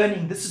 they're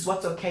learning this is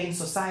what's okay in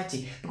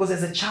society. Because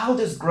as a child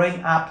is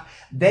growing up,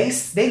 they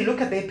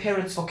look at their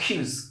parents for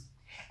cues.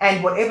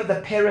 And whatever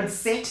the parents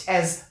set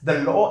as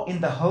the law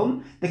in the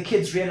home, the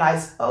kids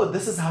realize, oh,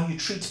 this is how you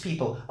treat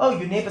people. Oh,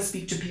 you never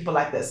speak to people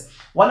like this.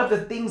 One of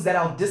the things that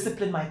I'll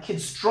discipline my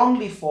kids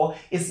strongly for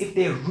is if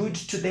they're rude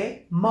to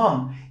their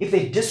mom, if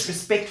they're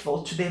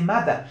disrespectful to their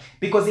mother.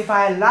 Because if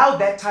I allow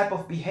that type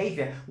of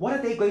behavior, what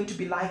are they going to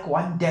be like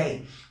one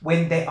day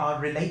when they are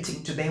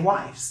relating to their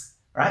wives,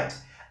 right?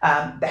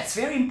 That's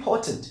very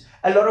important.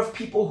 A lot of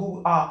people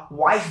who are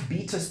wife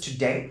beaters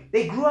today,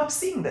 they grew up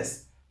seeing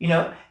this.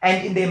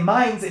 And in their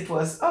minds it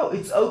was, oh,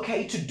 it's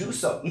okay to do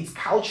so. It's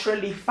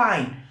culturally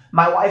fine.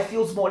 My wife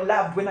feels more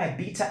loved when I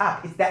beat her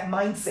up. It's that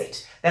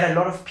mindset that a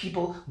lot of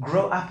people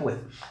grow up with.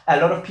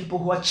 A lot of people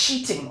who are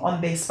cheating on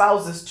their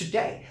spouses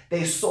today,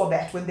 they saw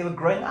that when they were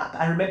growing up.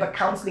 I remember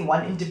counseling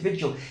one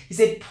individual. He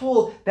said,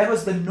 Paul, that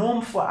was the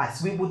norm for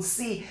us. We would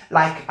see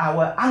like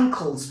our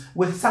uncles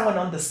with someone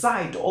on the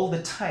side all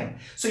the time.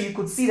 So you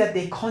could see that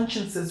their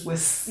consciences were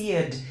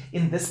seared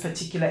in this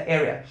particular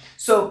area.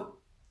 So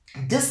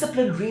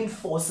discipline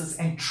reinforces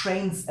and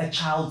trains a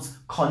child's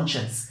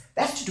conscience.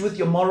 That's to do with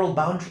your moral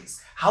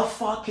boundaries. How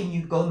far can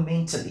you go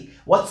mentally?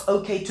 What's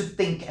okay to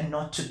think and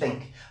not to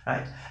think,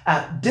 right?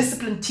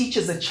 Discipline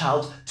teaches a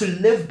child to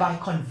live by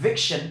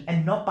conviction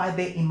and not by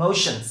their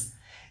emotions.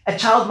 A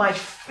child might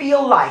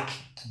feel like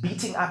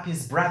beating up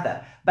his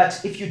brother, but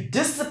if you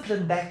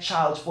discipline that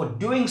child for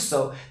doing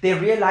so, they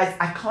realize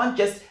I can't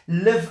just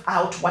live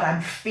out what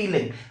I'm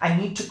feeling. I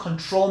need to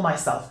control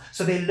myself.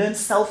 So they learn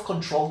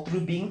self-control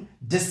through being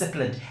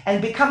disciplined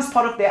and becomes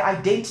part of their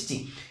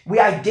identity. We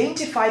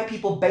identify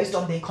people based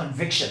on their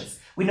convictions.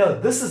 We know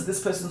this is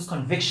this person's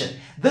conviction.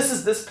 This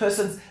is this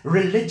person's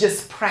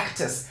religious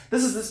practice.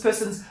 This is this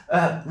person's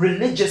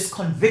religious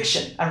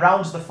conviction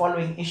around the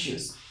following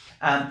issues.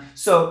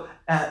 So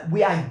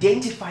we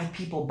identify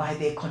people by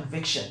their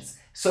convictions.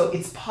 So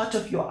it's part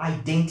of your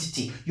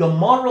identity. Your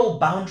moral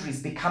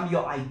boundaries become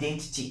your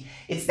identity.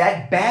 It's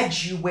that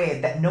badge you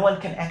wear that no one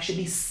can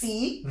actually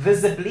see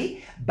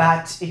visibly,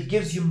 but it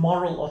gives you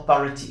moral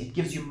authority. It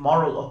gives you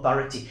moral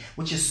authority,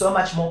 which is so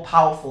much more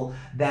powerful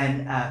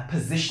than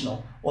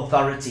positional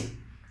authority.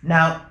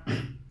 Now,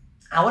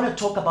 I want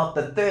to talk about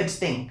the third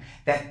thing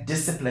that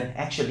discipline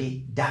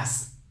actually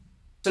does.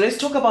 So let's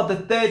talk about the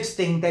third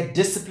thing that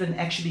discipline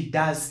actually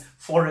does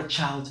for a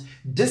child.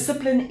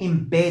 Discipline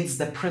embeds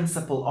the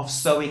principle of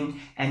sowing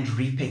and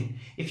reaping.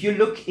 If you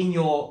look in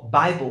your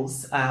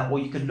Bibles, or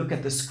you can look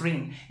at the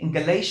screen, in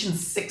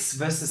Galatians 6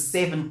 verses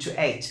 7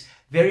 to 8,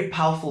 very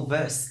powerful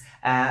verse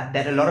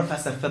that a lot of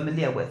us are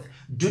familiar with.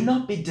 Do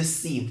not be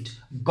deceived.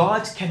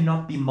 God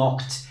cannot be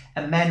mocked.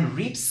 A man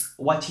reaps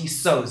what he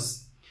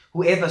sows.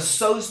 Whoever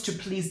sows to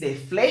please their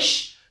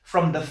flesh,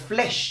 from the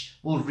flesh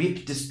will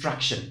reap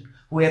destruction.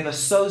 Whoever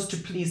sows to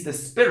please the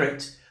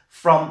Spirit,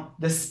 from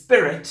the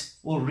Spirit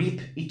will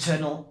reap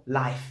eternal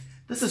life.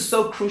 This is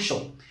so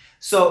crucial.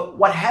 So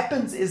what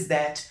happens is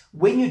that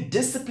when you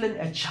discipline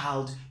a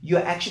child,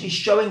 you're actually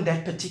showing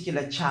that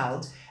particular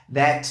child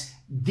that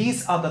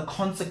these are the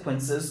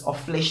consequences of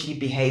fleshly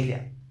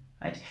behavior.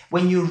 Right?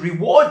 When you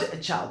reward a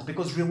child,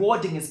 because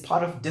rewarding is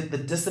part of the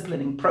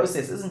disciplining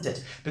process, isn't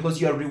it? Because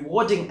you're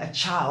rewarding a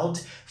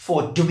child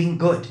for doing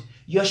good.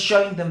 You're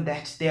showing them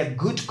that there are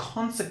good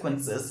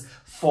consequences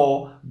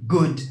for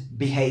good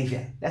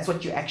behavior. That's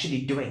what you're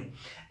actually doing.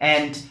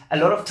 And a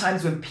lot of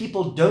times when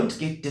people don't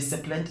get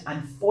disciplined,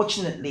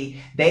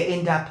 unfortunately, they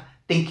end up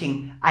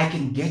thinking, I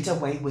can get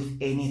away with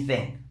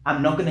anything.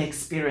 I'm not going to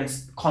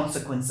experience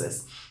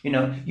consequences.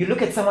 You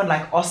look at someone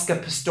like Oscar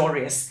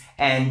Pistorius,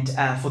 and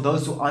for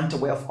those who aren't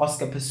aware of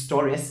Oscar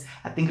Pistorius,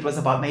 I think it was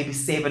about maybe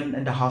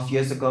 7.5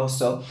 years ago or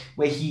so,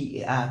 where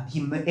he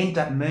ended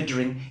up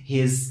murdering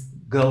his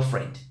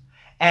girlfriend.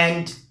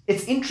 And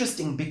it's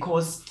interesting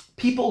because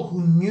people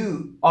who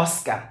knew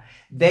Oscar,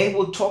 they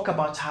will talk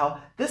about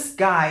how this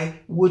guy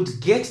would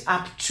get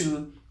up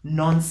to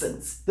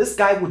nonsense. This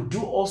guy would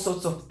do all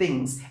sorts of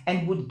things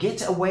and would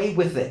get away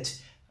with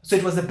it. So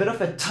it was a bit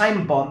of a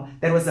time bomb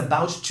that was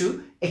about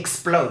to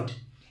explode.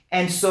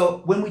 And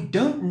so when we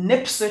don't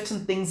nip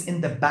certain things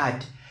in the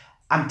bud,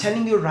 I'm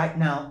telling you right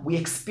now, we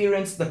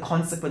experience the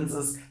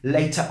consequences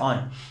later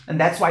on. And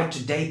that's why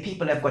today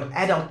people have got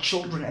adult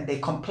children and they're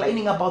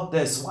complaining about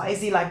this. Why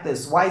is he like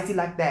this? Why is he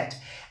like that?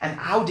 And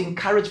I would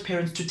encourage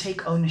parents to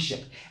take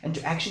ownership and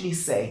to actually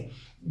say,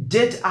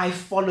 did I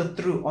follow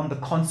through on the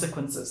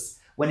consequences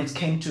when it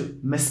came to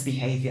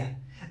misbehavior?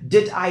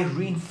 Did I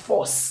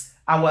reinforce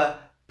our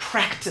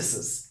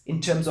practices in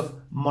terms of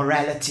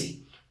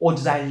morality? Or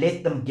did I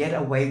let them get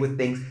away with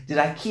things? Did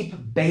I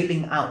keep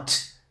bailing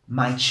out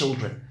my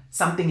children?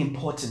 Something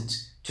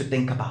important to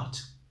think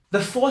about. The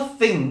fourth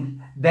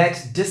thing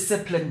that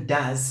discipline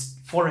does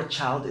for a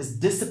child is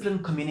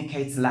discipline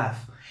communicates love.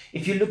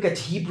 If you look at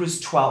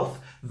Hebrews 12,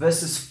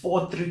 verses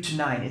 4 through to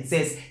 9, it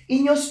says,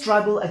 in your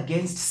struggle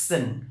against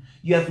sin,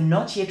 you have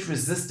not yet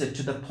resisted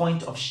to the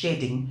point of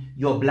shedding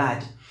your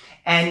blood.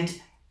 And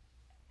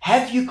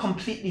have you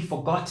completely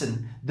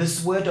forgotten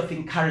this word of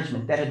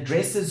encouragement that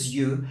addresses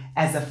you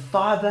as a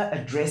father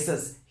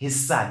addresses his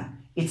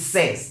son? It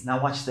says,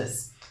 now watch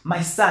this,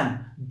 my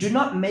son, do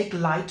not make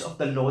light of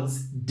the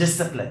Lord's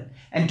discipline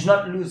and do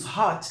not lose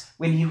heart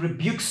when he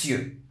rebukes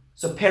you.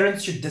 So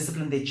parents should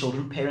discipline their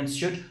children. Parents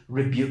should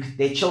rebuke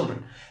their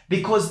children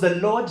because the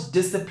Lord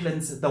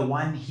disciplines the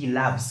one he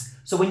loves.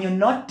 So when you're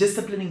not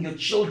disciplining your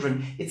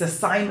children, it's a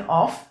sign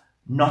of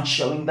not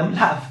showing them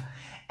love.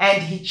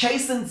 And he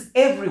chastens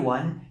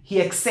everyone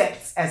he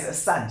accepts as a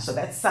son. So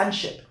that's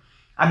sonship.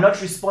 I'm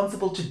not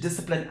responsible to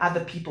discipline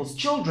other people's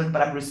children,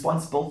 but I'm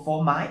responsible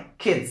for my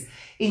kids.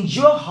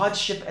 Endure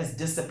hardship as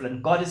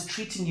discipline. God is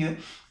treating you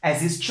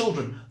as his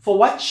children. For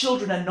what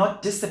children are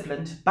not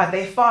disciplined by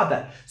their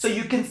father? So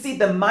you can see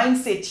the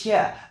mindset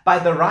here by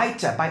the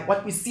writer, by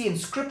what we see in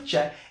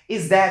scripture,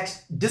 is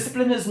that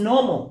discipline is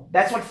normal.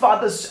 That's what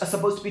fathers are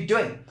supposed to be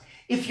doing.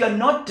 If you're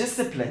not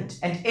disciplined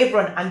and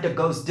everyone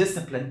undergoes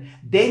discipline,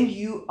 then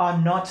you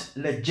are not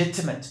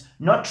legitimate,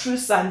 not true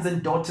sons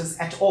and daughters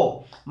at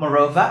all.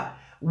 Moreover,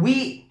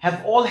 we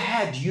have all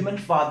had human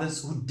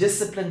fathers who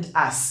disciplined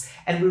us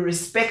and we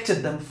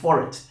respected them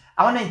for it.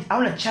 I want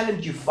to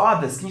challenge you,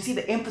 fathers. Can you see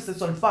the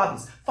emphasis on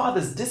fathers?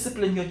 Fathers,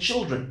 discipline your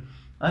children.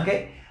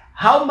 Okay?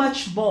 How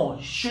much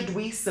more should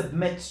we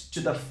submit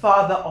to the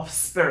Father of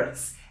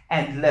spirits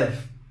and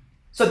live?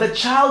 So the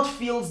child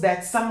feels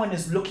that someone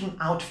is looking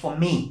out for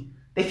me.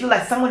 They feel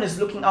like someone is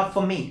looking out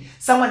for me.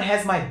 Someone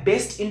has my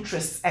best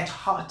interests at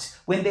heart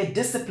when they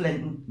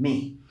discipline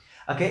me.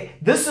 Okay,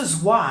 this is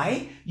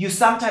why you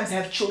sometimes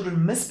have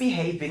children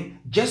misbehaving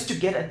just to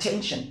get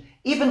attention.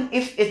 Even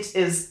if it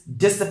is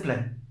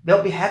discipline,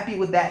 they'll be happy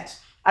with that.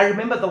 I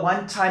remember the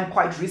one time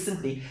quite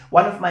recently,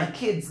 one of my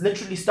kids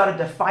literally started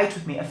a fight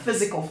with me, a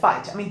physical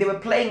fight. I mean, they were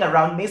playing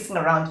around, messing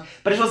around,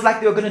 but it was like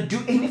they were going to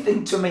do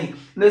anything to me.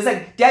 And they was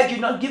like, Dad,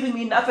 you're not giving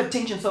me enough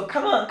attention, so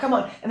come on, come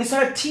on. And they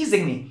started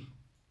teasing me.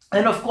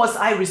 And of course,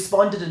 I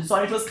responded and so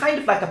on. It was kind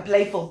of like a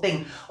playful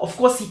thing. Of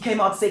course, he came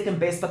out second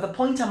best. But the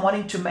point I'm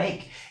wanting to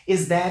make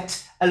is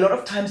that a lot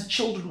of times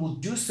children will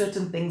do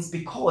certain things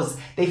because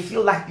they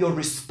feel like your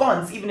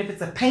response, even if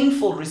it's a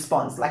painful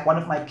response, like one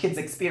of my kids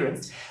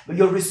experienced, but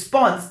your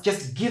response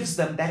just gives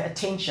them that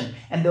attention.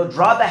 And they'd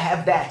rather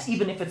have that,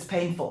 even if it's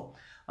painful.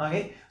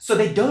 Okay, so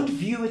they don't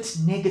view it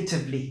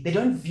negatively. They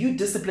don't view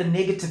discipline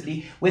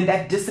negatively when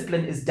that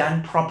discipline is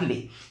done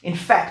properly. In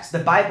fact, the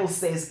Bible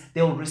says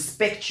they'll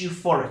respect you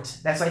for it.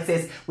 That's why it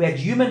says we had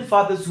human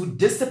fathers who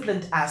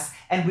disciplined us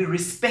and we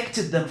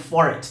respected them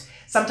for it.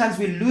 Sometimes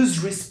we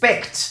lose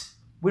respect.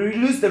 We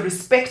lose the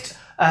respect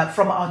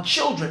from our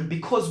children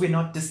because we're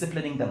not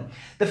disciplining them.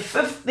 The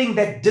fifth thing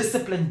that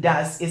discipline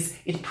does is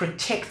it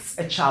protects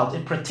a child.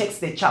 It protects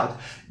their child,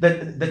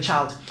 the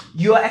child.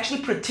 You are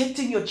actually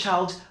protecting your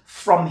child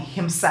from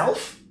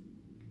himself,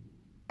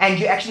 and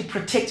you're actually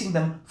protecting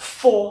them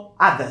for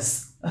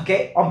others,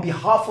 okay, on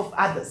behalf of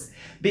others.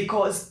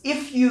 Because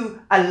if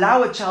you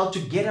allow a child to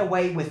get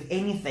away with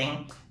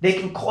anything, they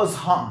can cause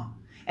harm.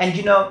 And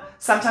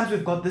sometimes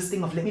we've got this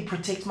thing of let me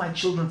protect my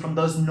children from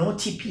those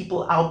naughty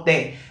people out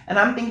there. And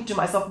I'm thinking to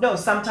myself, no,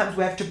 sometimes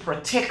we have to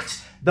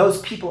protect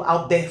those people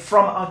out there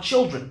from our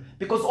children.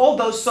 Because all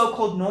those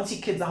so-called naughty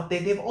kids out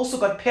there, they've also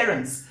got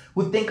parents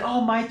who think,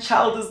 oh, my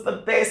child is the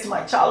best,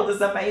 my child is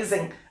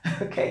amazing.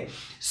 Okay,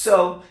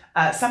 so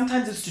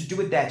sometimes it's to do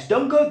with that.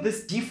 Don't go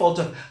this default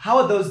of how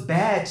are those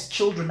bad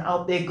children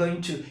out there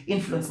going to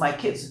influence my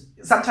kids.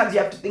 sometimes you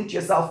have to think to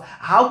yourself,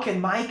 how can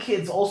my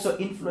kids also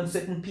influence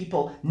certain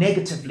people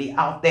negatively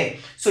out there?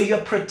 So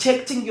you're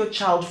protecting your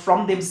child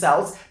from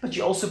themselves, but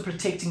you're also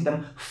protecting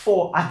them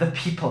for other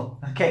people,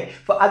 okay?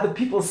 For other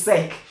people's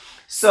sake.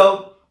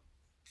 So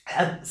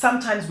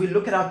sometimes we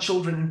look at our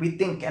children and we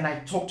think, and I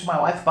talk to my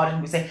wife about it,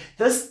 and we say,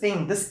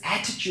 this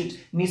attitude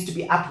needs to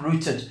be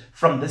uprooted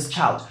from this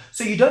child.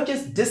 So you don't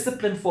just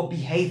discipline for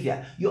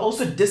behavior, you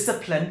also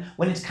discipline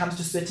when it comes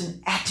to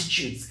certain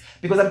attitudes.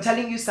 Because I'm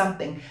telling you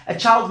something, a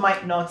child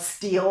might not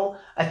steal,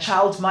 a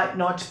child might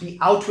not be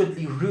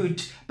outwardly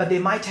rude, but they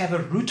might have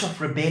a root of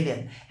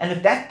rebellion. And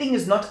if that thing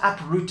is not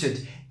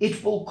uprooted,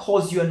 it will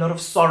cause you a lot of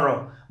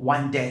sorrow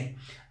one day.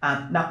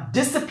 Now,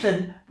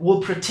 discipline will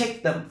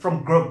protect them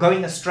from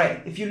going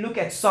astray. If you look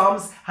at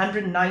Psalms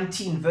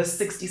 119, verse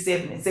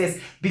 67, it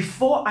says,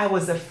 before I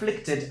was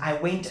afflicted, I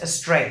went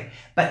astray,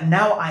 but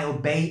now I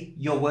obey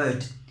your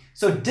word.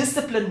 So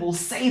discipline will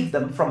save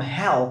them from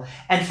hell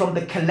and from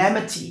the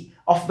calamity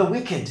of the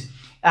wicked.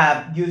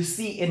 You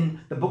see in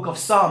the book of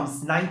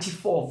Psalms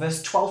 94,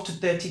 verse 12 to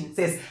 13, it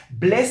says,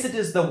 blessed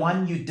is the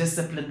one you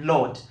discipline,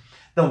 Lord,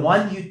 the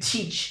one you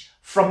teach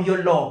from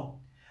your law.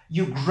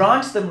 You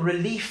grant them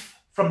relief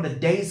from the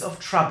days of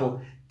trouble,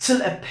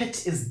 till a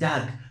pit is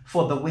dug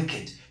for the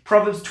wicked.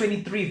 Proverbs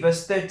 23,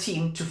 verse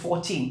 13 to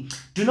 14.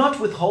 Do not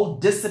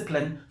withhold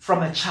discipline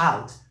from a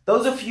child.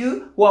 Those of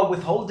you who are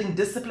withholding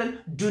discipline,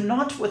 do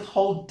not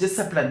withhold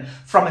discipline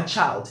from a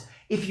child.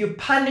 If you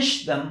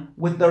punish them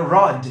with the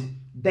rod,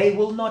 they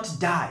will not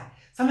die.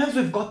 Sometimes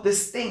we've got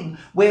this thing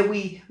where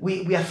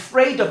we're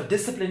afraid of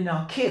disciplining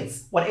our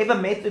kids, whatever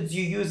methods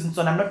you use and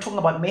so on. I'm not talking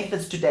about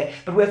methods today,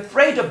 but we're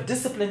afraid of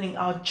disciplining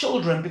our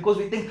children because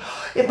we think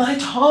it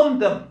might harm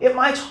them, it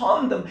might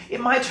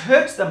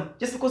hurt them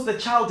just because the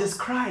child is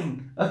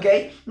crying,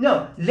 okay?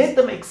 No, let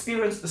them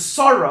experience the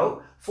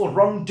sorrow for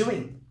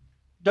wrongdoing.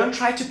 Don't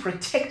try to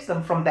protect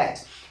them from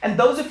that. And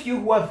those of you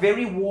who are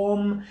very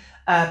warm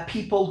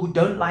people who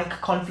don't like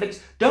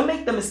conflict, don't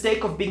make the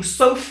mistake of being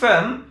so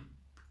firm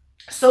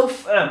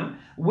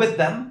with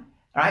them,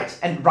 right?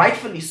 And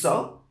rightfully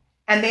so.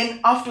 And then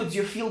afterwards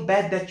you feel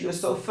bad that you're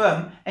so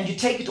firm and you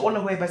take it all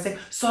away by saying,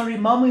 sorry,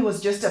 mommy was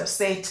just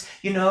upset.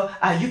 You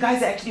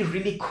guys are actually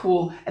really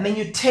cool. And then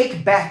you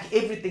take back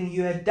everything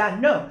you had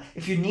done. No,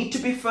 if you need to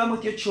be firm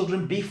with your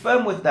children, be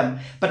firm with them,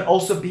 but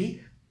also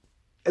be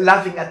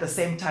loving at the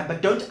same time.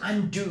 But don't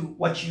undo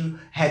what you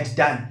had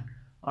done.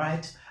 All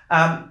right.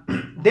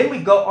 Then we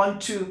go on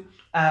to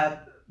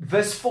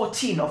verse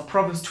 14 of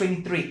Proverbs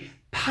 23.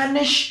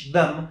 Punish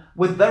them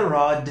with the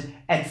rod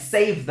and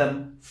save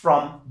them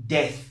from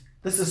death.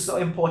 This is so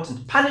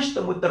important. Punish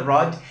them with the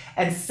rod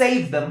and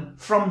save them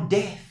from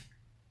death.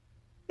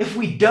 If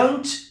we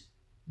don't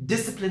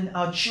discipline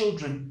our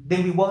children,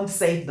 then we won't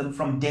save them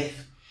from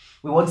death.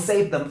 We won't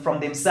save them from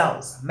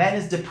themselves. Man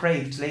is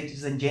depraved,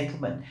 ladies and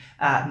gentlemen.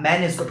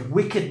 Man has got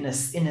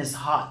wickedness in his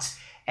heart.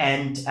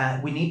 And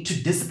we need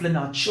to discipline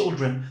our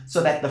children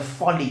so that the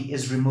folly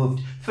is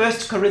removed. 1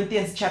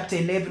 Corinthians chapter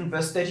 11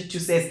 verse 32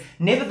 says,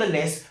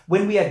 nevertheless,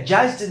 when we are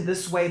judged in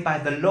this way by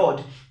the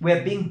Lord, we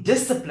are being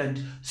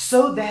disciplined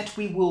so that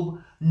we will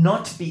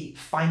not be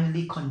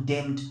finally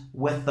condemned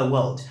with the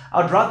world.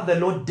 I would rather the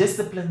Lord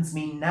disciplines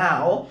me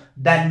now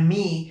than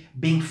me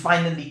being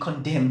finally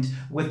condemned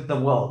with the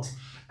world.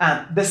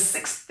 The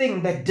sixth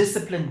thing that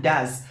discipline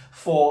does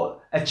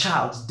for a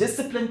child.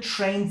 Discipline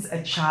trains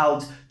a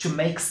child to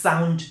make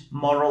sound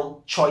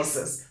moral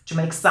choices.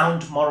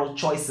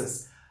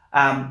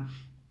 And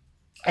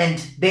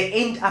they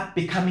end up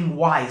becoming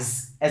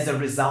wise as a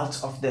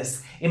result of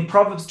this. In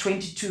Proverbs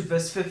 22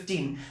 verse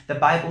 15, the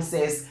Bible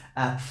says,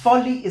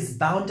 folly is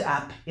bound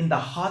up in the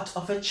heart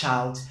of a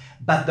child,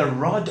 but the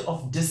rod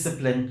of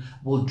discipline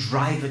will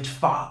drive it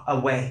far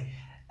away.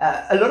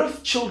 A lot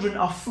of children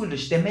are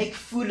foolish. They make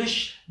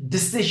foolish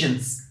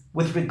decisions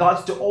with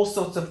regards to all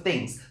sorts of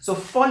things. So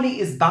folly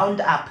is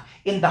bound up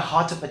in the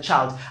heart of a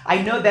child.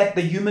 I know that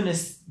the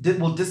humanists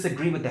will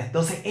disagree with that.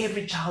 They'll say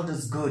every child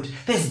is good.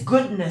 There's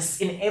goodness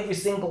in every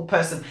single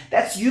person.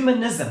 That's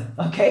humanism,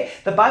 okay?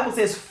 The Bible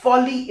says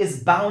folly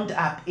is bound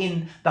up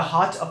in the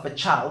heart of a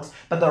child,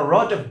 but the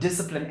rod of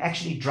discipline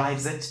actually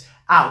drives it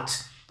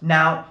out.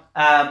 Now,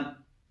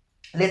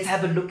 let's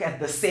have a look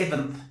at the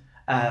seventh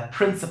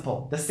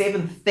principle, the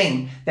seventh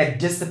thing that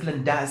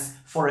discipline does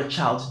for a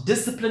child.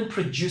 Discipline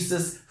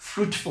produces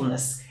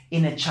fruitfulness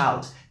in a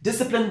child.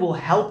 Discipline will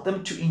help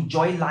them to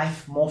enjoy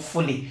life more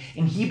fully.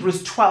 In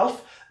Hebrews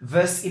 12,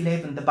 verse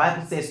 11, the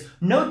Bible says,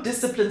 no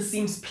discipline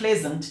seems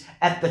pleasant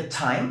at the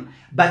time,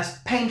 but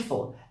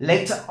painful.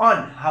 Later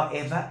on,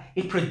 however,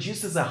 it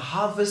produces a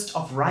harvest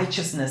of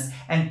righteousness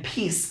and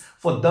peace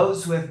for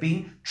those who have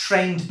been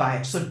trained by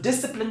it. So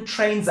discipline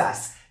trains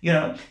us.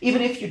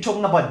 Even if you're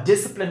talking about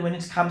discipline when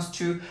it comes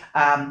to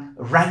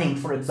running,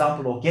 for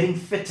example, or getting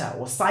fitter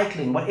or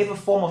cycling, whatever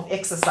form of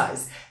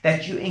exercise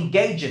that you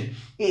engage in,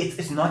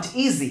 it's not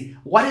easy.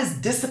 What is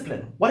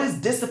discipline? What is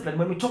discipline?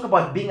 When we talk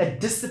about being a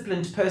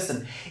disciplined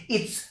person,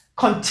 it's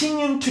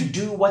continuing to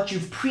do what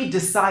you've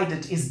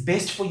pre-decided is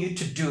best for you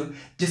to do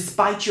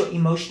despite your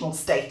emotional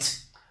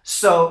state.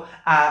 So,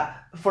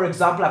 for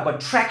example, I've got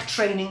track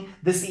training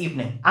this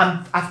evening.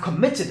 I've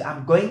committed,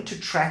 I'm going to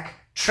track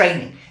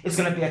training. It's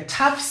going to be a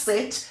tough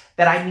set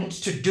that I need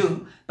to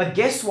do. But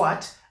guess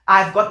what?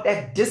 I've got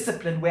that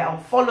discipline where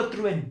I'll follow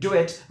through and do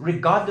it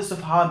regardless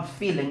of how I'm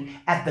feeling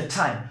at the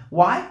time.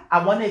 Why?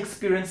 I want to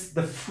experience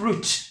the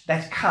fruit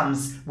that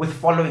comes with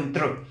following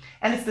through.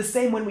 And it's the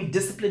same when we're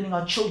disciplining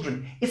our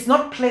children. It's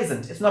not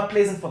pleasant. It's not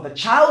pleasant for the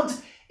child.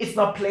 It's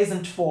not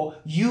pleasant for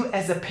you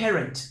as a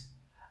parent.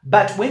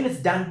 But when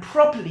it's done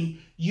properly,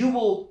 you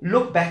will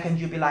look back and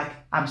you'll be like,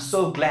 I'm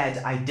so glad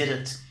I did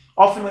it.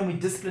 Often when we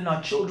discipline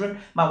our children,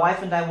 my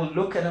wife and I will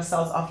look at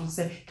ourselves after and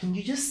say, can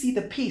you just see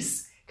the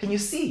peace? Can you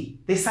see?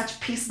 There's such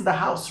peace in the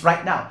house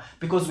right now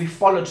because we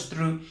followed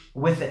through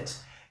with it.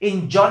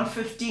 In John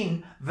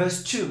 15,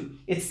 verse 2,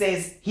 it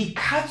says, he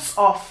cuts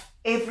off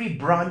every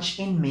branch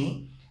in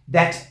me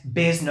that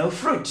bears no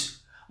fruit,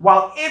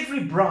 while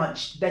every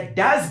branch that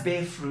does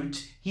bear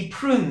fruit, he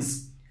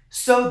prunes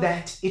so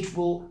that it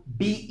will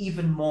be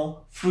even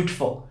more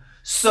fruitful.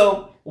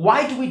 So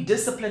why do we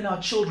discipline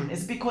our children?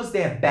 Is it because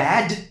they're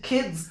bad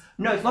kids?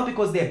 No, it's not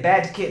because they're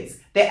bad kids.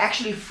 They're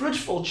actually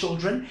fruitful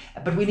children,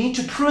 but we need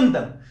to prune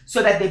them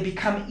so that they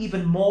become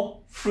even more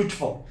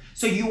fruitful.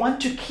 So you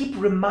want to keep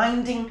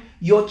reminding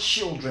your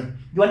children.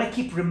 You want to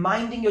keep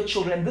reminding your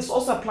children. And this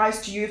also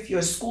applies to you if you're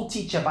a school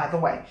teacher, by the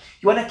way.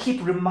 You want to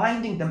keep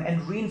reminding them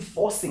and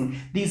reinforcing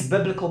these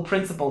biblical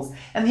principles.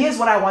 And here's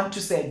what I want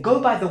to say. Go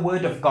by the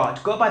word of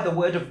God. Go by the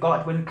word of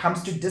God when it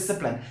comes to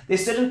discipline.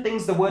 There's certain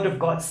things the word of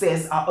God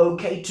says are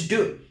okay to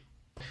do.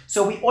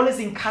 So we always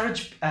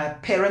encourage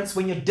parents,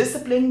 when you're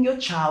disciplining your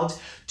child,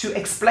 to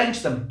explain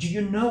to them, do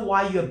you know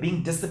why you're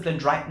being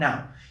disciplined right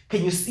now?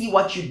 Can you see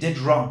what you did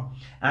wrong?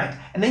 Right?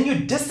 And then you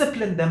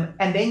discipline them,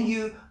 and then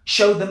you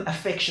show them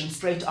affection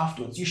straight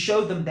afterwards. You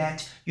show them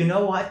that, you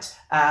know what,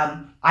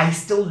 I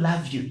still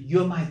love you.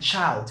 You're my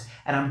child,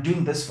 and I'm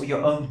doing this for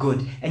your own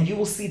good. And you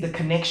will see the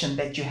connection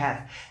that you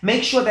have.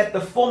 Make sure that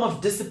the form of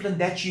discipline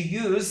that you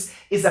use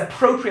is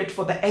appropriate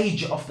for the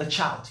age of the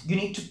child. You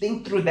need to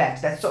think through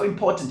that. That's so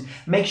important.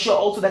 Make sure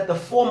also that the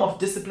form of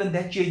discipline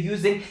that you're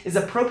using is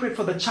appropriate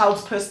for the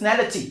child's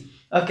personality.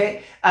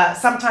 Okay,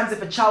 sometimes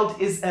if a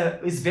child is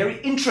very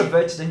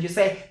introverted and you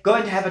say, go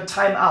and have a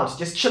time out,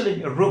 just chill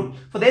in your room,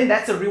 for them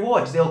that's a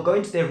reward. They'll go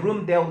into their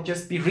room, they'll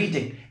just be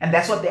reading, and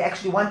that's what they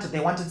actually wanted. They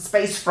wanted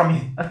space from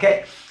you.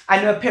 Okay,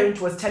 I know a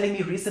parent was telling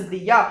me recently,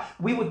 yeah,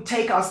 we would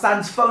take our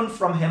son's phone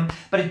from him,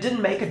 but it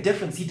didn't make a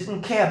difference. He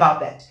didn't care about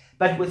that.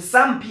 But with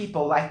some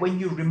people, like when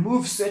you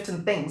remove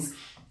certain things,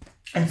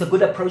 and it's a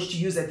good approach to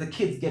use as the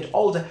kids get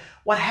older,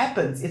 what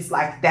happens? It's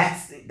like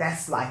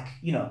that's like,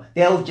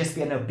 they'll just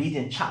be an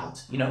obedient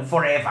child,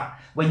 forever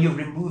when you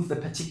remove the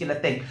particular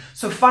thing.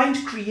 So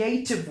find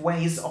creative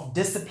ways of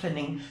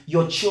disciplining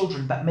your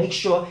children, but make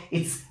sure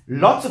it's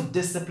lots of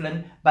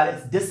discipline, but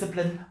it's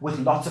discipline with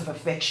lots of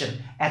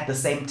affection at the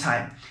same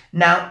time.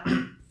 Now,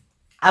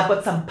 I've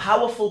got some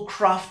powerful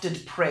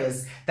crafted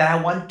prayers that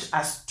I want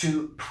us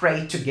to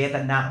pray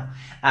together now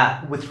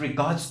with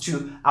regards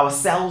to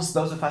ourselves,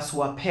 those of us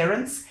who are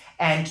parents,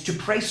 and to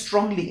pray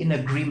strongly in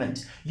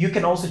agreement. You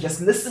can also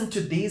just listen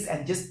to these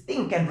and just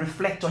think and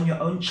reflect on your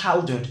own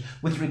childhood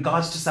with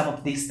regards to some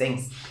of these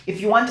things. If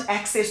you want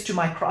access to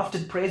my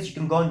crafted prayers, you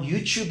can go on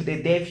YouTube.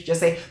 They're there. If you just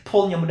say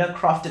Paul Nyamuda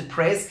crafted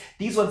prayers,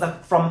 these ones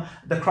are from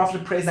the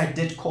crafted prayers I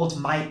did called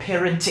My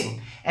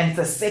Parenting. And it's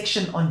a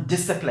section on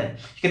discipline.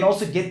 You can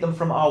also get them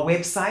from our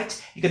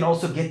website. You can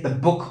also get the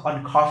book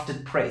on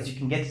crafted prayers. You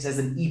can get it as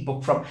an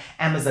ebook from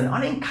Amazon. I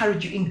want to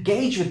encourage you,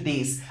 engage with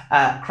these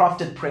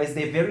crafted prayers.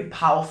 They're very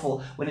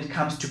powerful when it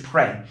comes to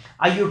praying.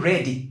 Are you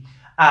ready?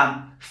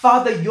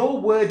 Father, your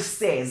word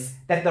says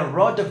that the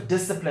rod of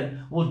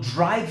discipline will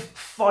drive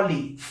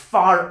folly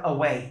far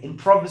away in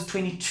Proverbs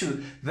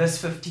 22, verse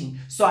 15.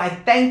 So I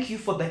thank you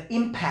for the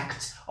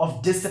impact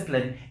of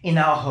discipline in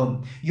our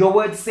home. Your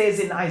word says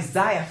in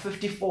Isaiah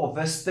 54,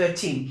 verse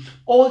 13,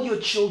 all your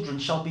children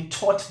shall be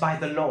taught by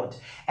the Lord,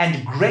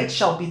 and great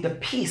shall be the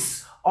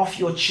peace of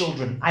your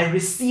children. I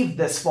receive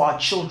this for our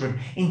children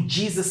in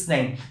Jesus'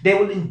 name. They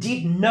will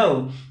indeed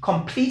know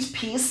complete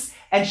peace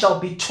and shall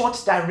be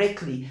taught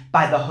directly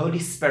by the Holy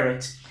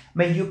Spirit.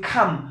 May you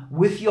come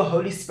with your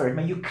Holy Spirit.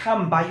 May you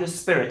come by your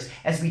Spirit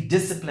as we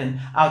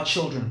discipline our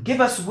children. Give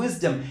us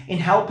wisdom in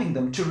helping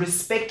them to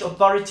respect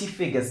authority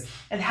figures,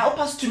 and help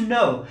us to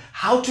know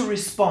how to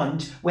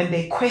respond when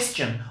they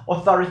question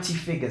authority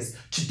figures.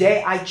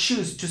 Today, I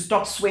choose to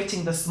stop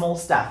sweating the small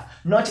stuff.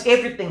 Not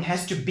everything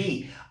has to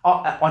be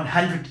on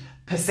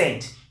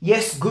 100%.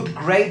 Yes, good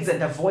grades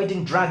and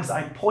avoiding drugs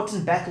are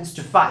important battles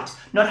to fight,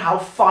 not how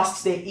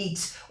fast they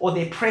eat or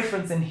their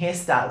preference in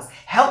hairstyles.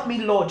 Help me,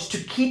 Lord, to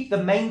keep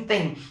the main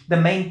thing the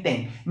main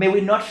thing. May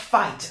we not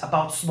fight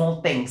about small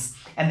things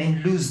and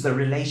then lose the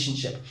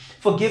relationship.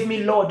 Forgive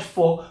me, Lord,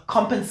 for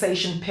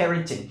compensation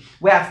parenting,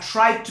 where I've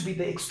tried to be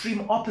the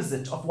extreme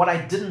opposite of what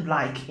I didn't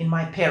like in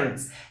my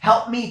parents.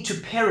 Help me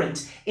to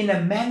parent in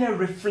a manner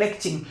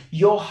reflecting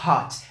your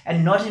heart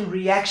and not in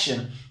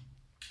reaction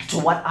to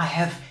what I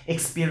have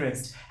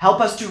experienced.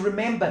 Help us to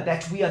remember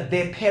that we are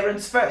their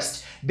parents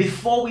first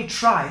before we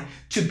try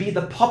to be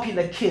the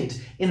popular kid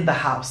in the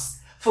house.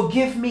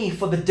 Forgive me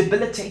for the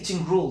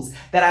debilitating rules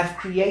that I've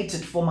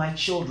created for my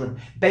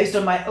children based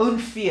on my own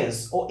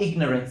fears or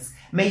ignorance.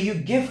 May you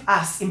give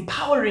us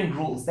empowering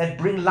rules that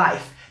bring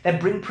life,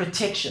 that bring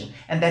protection,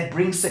 and that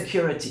bring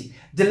security.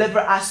 Deliver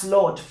us,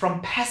 Lord,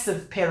 from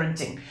passive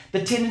parenting,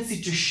 the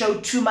tendency to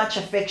show too much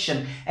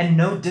affection and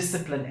no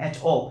discipline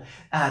at all.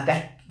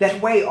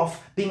 That way of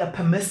being a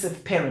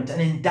permissive parent, an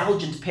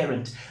indulgent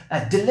parent.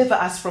 Deliver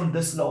us from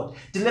this, Lord.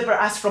 Deliver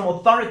us from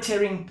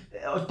authoritarian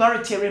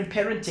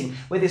parenting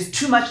where there's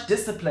too much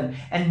discipline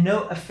and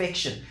no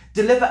affection.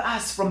 Deliver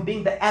us from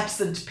being the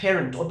absent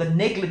parent or the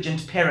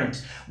negligent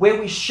parent where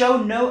we show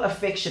no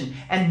affection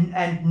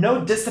and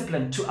no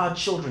discipline to our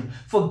children.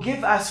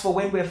 Forgive us for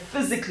when we're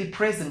physically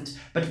present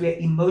but we're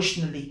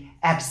emotionally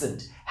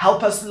absent.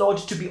 Help us, Lord,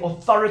 to be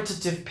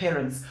authoritative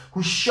parents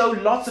who show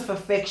lots of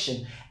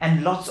affection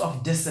and lots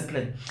of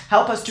discipline.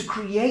 Help us to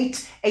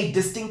create a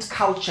distinct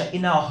culture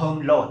in our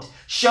home, Lord.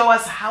 Show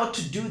us how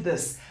to do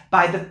this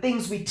by the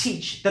things we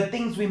teach, the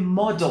things we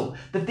model,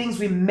 the things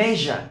we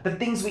measure, the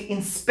things we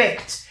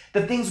inspect,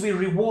 the things we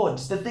reward,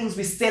 the things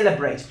we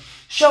celebrate.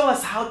 Show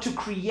us how to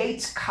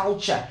create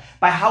culture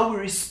by how we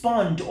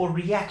respond or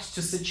react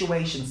to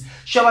situations.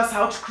 Show us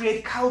how to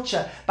create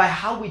culture by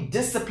how we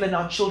discipline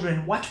our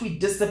children, what we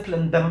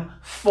discipline them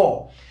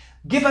for.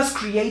 Give us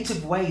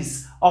creative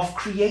ways of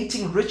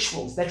creating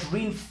rituals that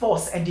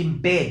reinforce and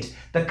embed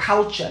the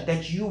culture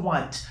that you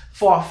want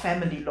for our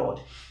family, Lord.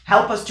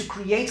 Help us to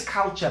create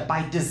culture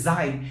by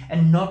design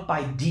and not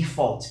by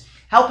default.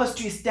 Help us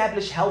to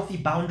establish healthy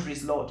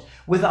boundaries, Lord,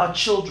 with our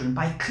children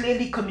by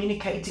clearly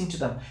communicating to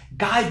them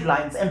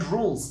guidelines and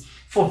rules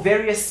for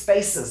various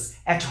spaces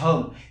at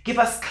home. Give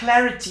us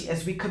clarity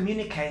as we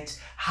communicate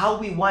how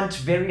we want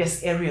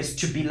various areas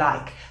to be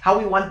like, how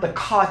we want the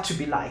car to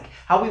be like,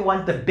 how we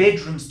want the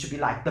bedrooms to be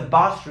like, the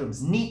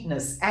bathrooms,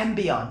 neatness,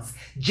 ambience,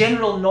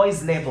 general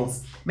noise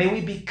levels. May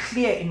we be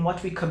clear in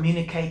what we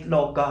communicate,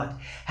 Lord God.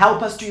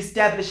 Help us to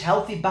establish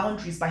healthy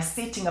boundaries by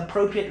setting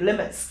appropriate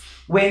limits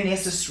where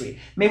necessary.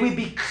 May we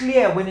be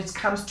clear when it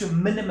comes to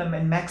minimum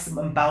and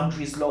maximum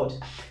boundaries, Lord.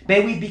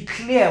 May we be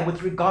clear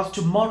with regards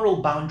to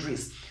moral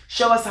boundaries.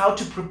 Show us how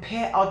to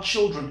prepare our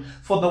children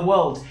for the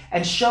world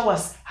and show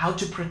us how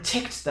to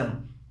protect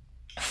them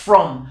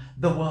from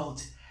the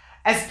world.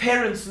 As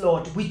parents,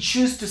 Lord, we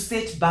choose to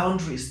set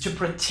boundaries to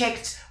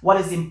protect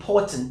what is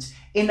important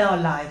in our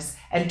lives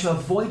and to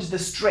avoid the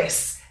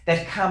stress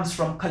that comes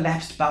from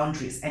collapsed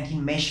boundaries and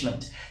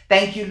enmeshment.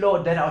 Thank you,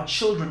 Lord, that our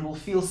children will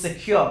feel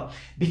secure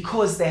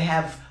because they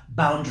have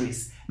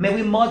boundaries. May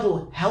we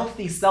model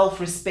healthy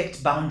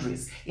self-respect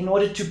boundaries in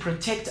order to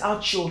protect our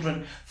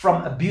children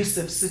from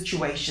abusive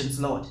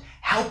situations, Lord.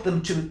 Help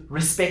them to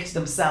respect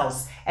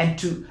themselves and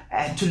to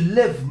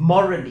live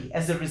morally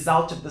as a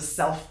result of the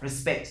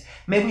self-respect.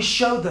 May we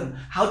show them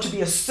how to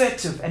be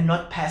assertive and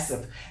not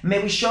passive.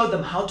 May we show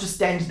them how to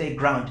stand their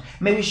ground.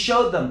 May we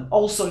show them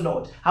also,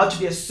 Lord, how to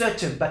be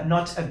assertive but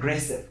not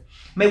aggressive.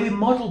 May we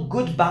model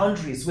good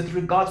boundaries with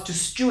regards to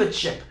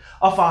stewardship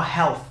of our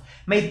health.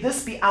 May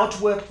this be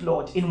outworked,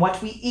 Lord, in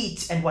what we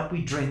eat and what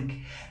we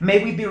drink.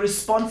 May we be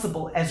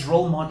responsible as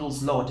role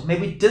models, Lord. May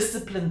we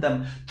discipline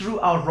them through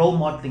our role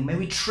modeling. May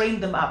we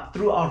train them up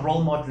through our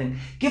role modeling.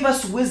 Give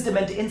us wisdom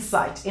and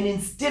insight in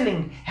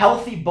instilling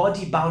healthy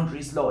body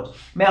boundaries, Lord.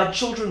 May our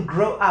children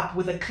grow up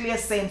with a clear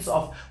sense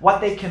of what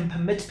they can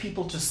permit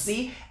people to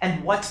see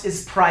and what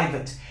is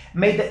private.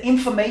 May the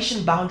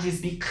information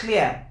boundaries be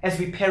clear as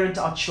we parent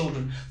our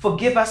children.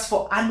 Forgive us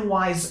for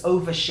unwise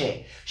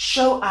overshare.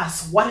 Show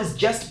us what is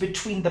just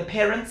between the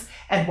parents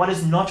and what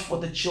is not for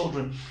the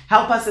children.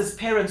 Help us as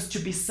parents to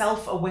be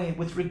self-aware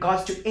with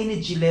regards to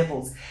energy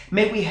levels.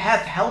 May we have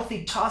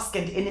healthy task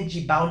and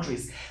energy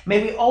boundaries.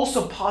 May we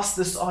also pass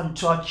this on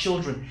to our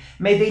children.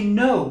 May they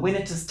know when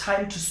it is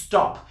time to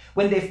stop,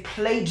 when they've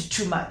played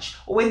too much,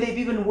 or when they've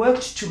even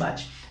worked too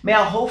much. May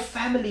our whole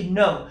family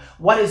know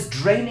what is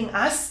draining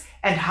us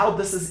and how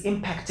this is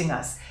impacting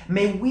us.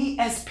 May we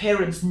as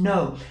parents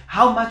know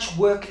how much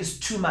work is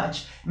too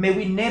much. May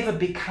we never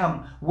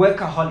become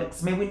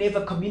workaholics. May we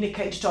never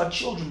communicate to our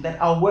children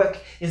that our work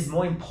is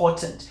more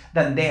important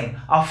than them.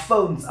 Our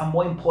phones are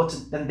more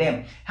important than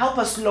them. Help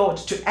us, Lord,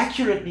 to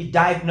accurately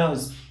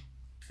diagnose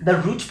the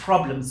root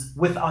problems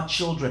with our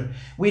children.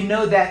 We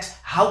know that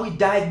how we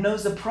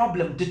diagnose a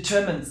problem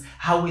determines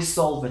how we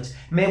solve it.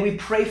 May we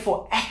pray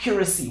for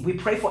accuracy. We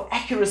pray for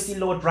accuracy,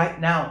 Lord, right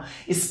now,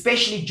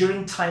 especially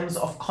during times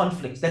of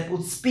conflict, that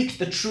will speak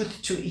the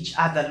truth to each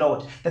other,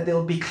 Lord, that there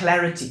will be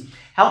clarity.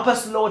 Help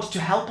us, Lord, to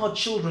help our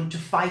children to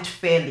fight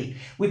fairly.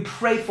 We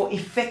pray for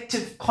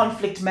effective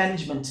conflict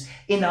management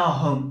in our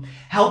home.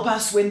 Help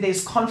us when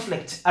there's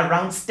conflict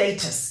around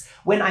status.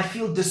 When I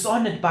feel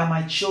dishonored by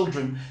my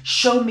children,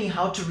 show me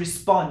how to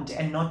respond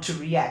and not to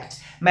react.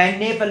 May I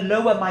never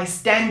lower my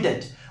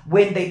standard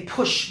when they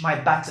push my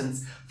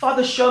buttons.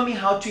 Father, show me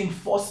how to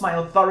enforce my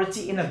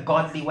authority in a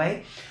godly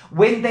way.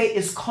 When there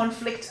is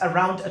conflict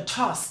around a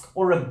task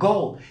or a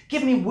goal,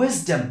 give me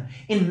wisdom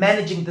in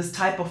managing this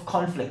type of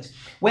conflict.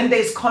 When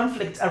there's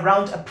conflict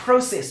around a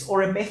process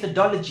or a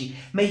methodology,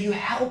 may you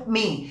help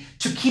me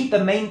to keep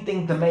the main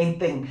thing the main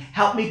thing.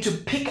 Help me to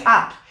pick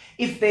up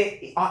if there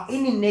are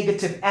any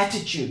negative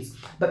attitudes,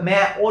 but may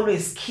I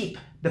always keep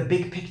the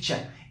big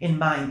picture in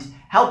mind.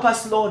 Help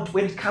us, Lord,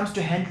 when it comes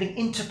to handling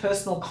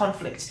interpersonal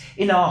conflict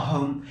in our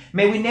home.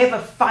 May we never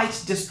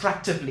fight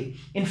destructively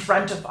in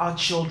front of our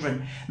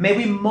children. May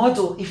we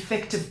model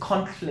effective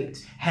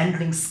conflict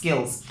handling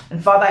skills.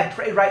 And Father, I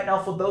pray right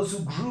now for those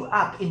who grew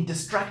up in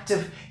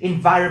destructive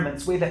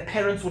environments where their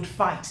parents would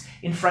fight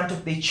in front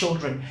of their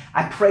children.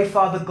 I pray,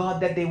 Father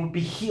God, that they would be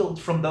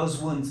healed from those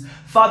wounds.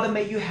 Father,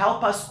 may you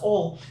help us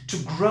all to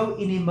grow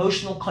in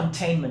emotional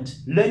containment,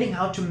 learning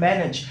how to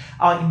manage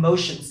our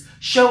emotions.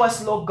 Show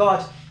us, Lord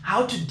God,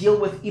 how to deal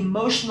with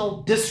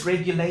emotional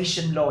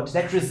dysregulation, Lord,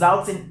 that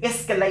results in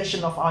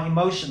escalation of our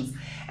emotions.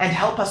 And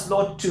help us,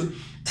 Lord, to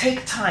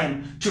take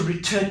time to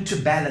return to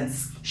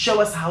balance. Show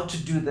us how to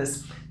do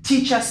this.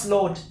 Teach us,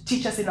 Lord,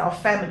 teach us in our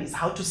families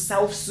how to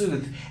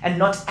self-soothe and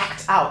not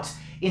act out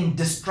in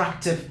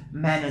destructive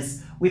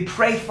manners. We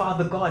pray,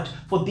 Father God,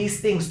 for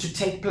these things to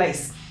take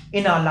place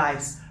in our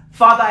lives.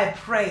 Father, I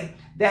pray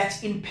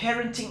that in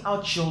parenting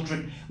our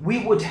children, we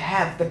would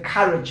have the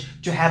courage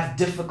to have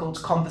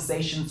difficult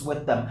conversations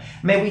with them.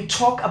 May we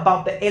talk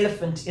about the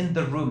elephant in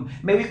the room.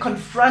 May we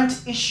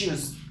confront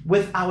issues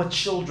with our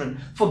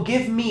children.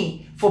 Forgive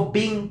me for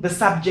being the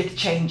subject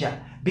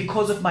changer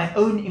because of my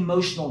own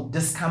emotional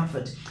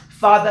discomfort.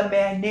 Father,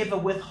 may I never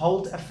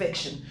withhold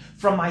affection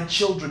from my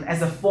children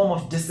as a form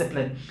of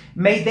discipline.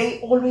 May they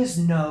always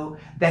know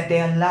that they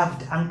are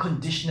loved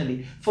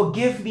unconditionally.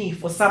 Forgive me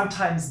for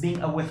sometimes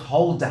being a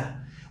withholder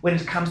when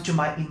it comes to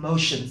my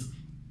emotions.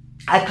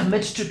 I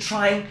commit to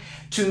trying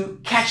to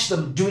catch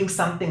them doing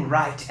something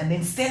right and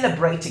then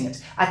celebrating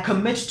it. I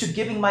commit to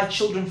giving my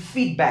children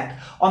feedback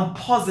on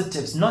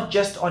positives, not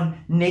just on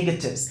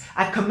negatives.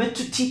 I commit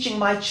to teaching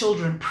my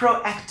children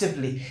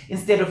proactively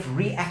instead of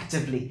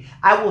reactively.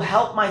 I will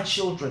help my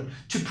children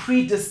to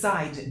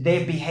pre-decide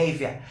their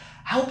behavior.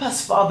 Help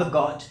us, Father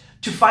God,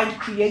 to find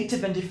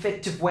creative and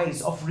effective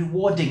ways of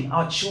rewarding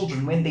our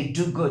children when they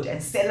do good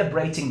and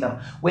celebrating them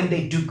when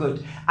they do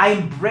good. I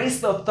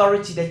embrace the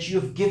authority that you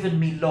have given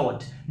me,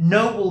 Lord.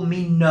 No will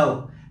mean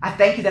no. I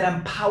thank you that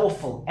I'm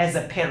powerful as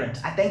a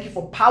parent. I thank you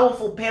for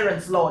powerful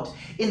parents, Lord,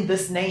 in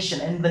this nation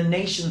and the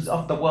nations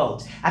of the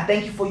world. I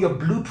thank you for your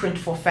blueprint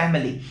for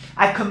family.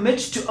 I commit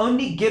to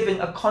only giving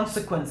a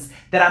consequence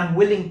that I'm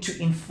willing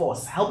to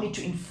enforce. Help me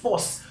to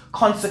enforce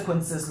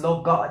consequences,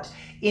 Lord God,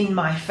 in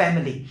my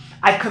family.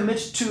 I commit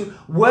to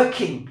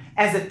working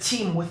as a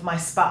team with my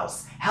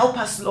spouse. Help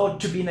us, Lord,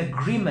 to be in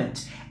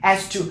agreement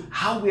as to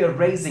how we are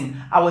raising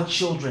our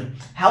children.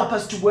 Help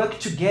us to work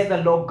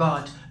together, Lord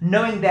God,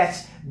 knowing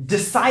that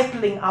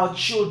discipling our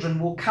children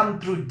will come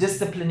through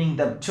disciplining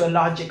them to a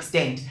large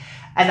extent.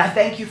 And I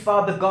thank you,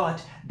 Father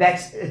God,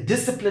 that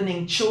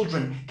disciplining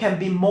children can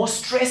be more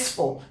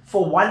stressful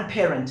for one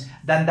parent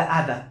than the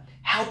other.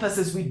 Help us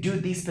as we do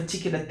these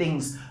particular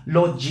things,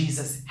 Lord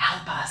Jesus.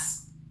 Help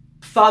us.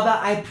 Father,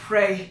 I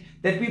pray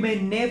that we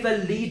may never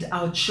lead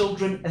our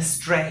children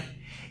astray.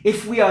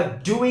 If we are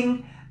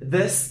doing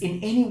this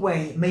in any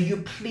way, may you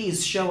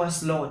please show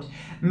us, Lord.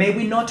 May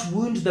we not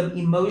wound them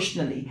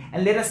emotionally,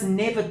 and let us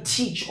never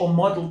teach or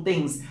model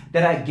things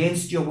that are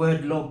against your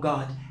word, Lord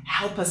God.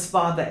 Help us,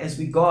 Father, as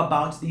we go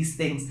about these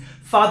things.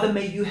 Father,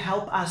 may you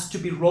help us to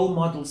be role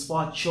models for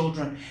our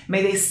children.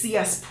 May they see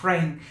us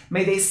praying.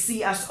 May they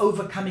see us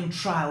overcoming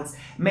trials.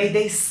 May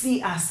they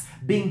see us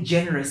being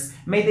generous.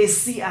 May they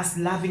see us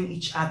loving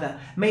each other.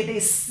 May they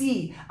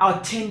see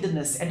our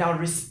tenderness and our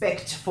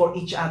respect for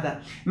each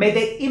other. May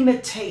they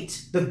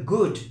imitate the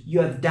good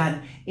you have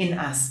done in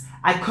us.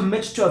 I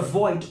commit to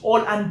avoid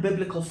all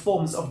unbiblical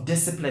forms of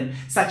discipline,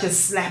 such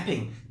as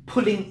slapping,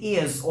 pulling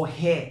ears or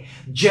hair,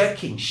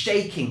 jerking,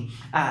 shaking,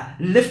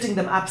 lifting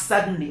them up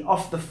suddenly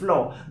off the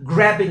floor,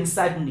 grabbing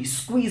suddenly,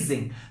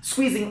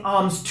 squeezing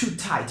arms too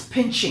tight,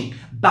 pinching,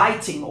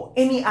 biting, or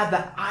any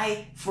other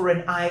eye for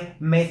an eye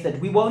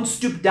method. We won't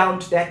stoop down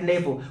to that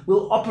level.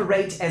 We'll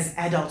operate as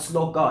adults,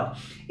 Lord God.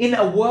 In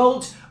a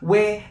world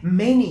where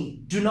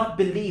many do not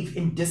believe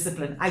in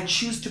discipline, I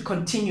choose to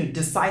continue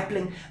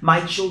discipling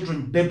my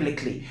children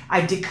biblically.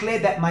 I declare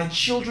that my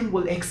children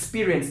will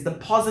experience the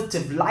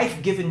positive,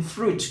 life-giving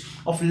fruit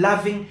of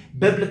loving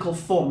biblical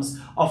forms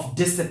of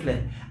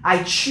discipline.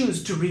 I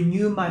choose to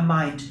renew my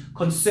mind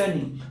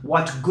concerning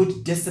what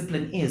good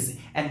discipline is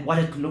and what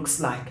it looks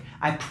like.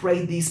 I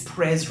pray these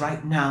prayers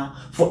right now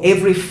for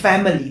every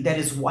family that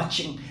is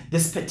watching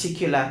this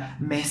particular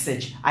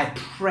message. I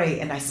pray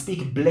and I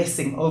speak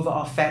blessing over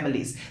our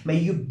families. May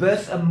you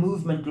birth a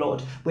movement,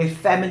 Lord, where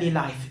family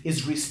life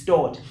is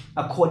restored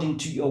according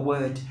to your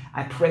word.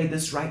 I pray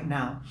this right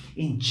now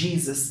in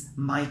Jesus'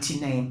 mighty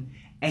name.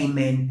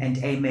 Amen and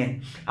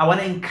amen. I want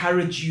to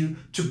encourage you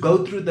to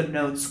go through the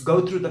notes,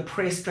 go through the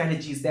prayer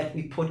strategies that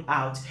we put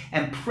out,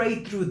 and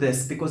pray through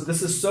this, because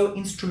this is so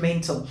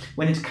instrumental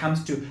when it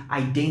comes to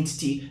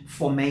identity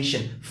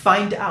formation.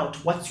 Find out,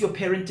 what's your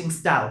parenting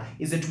style?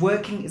 Is it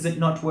working? Is it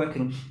not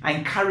working? I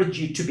encourage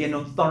you to be an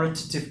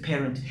authoritative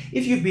parent.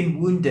 If you've been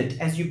wounded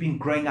as you've been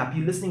growing up,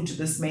 you're listening to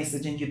this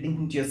message and you're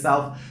thinking to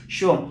yourself,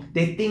 sure,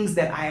 there are things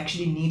that I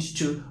actually need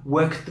to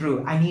work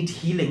through. I need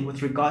healing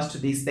with regards to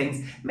these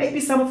things. Maybe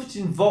some of it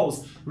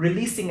involves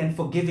releasing and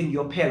forgiving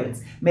your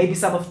parents. Maybe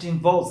some of it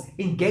involves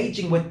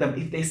engaging with them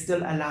if they're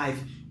still alive.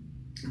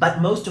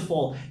 But most of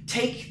all,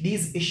 take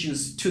these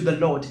issues to the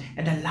Lord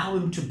and allow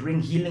Him to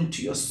bring healing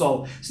to your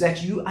soul, so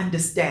that you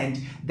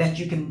understand that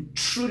you can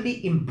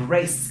truly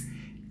embrace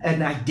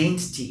an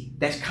identity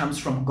that comes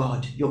from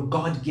God, your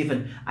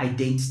God-given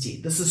identity.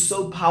 This is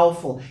so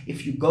powerful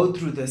if you go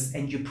through this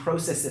and you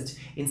process it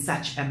in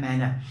such a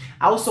manner.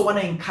 I also want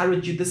to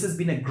encourage you, this has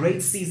been a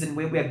great season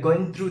where we are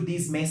going through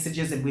these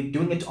messages and we're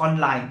doing it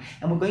online,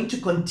 and we're going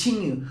to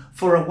continue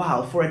for a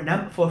while, for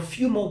a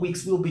few more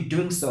weeks we'll be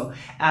doing so.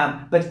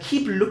 But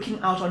keep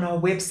looking out on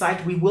our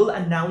website. We will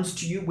announce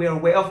to you, we're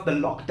aware of the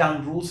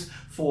lockdown rules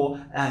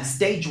for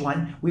stage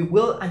 1. We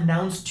will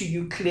announce to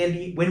you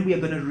clearly when we are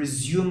going to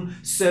resume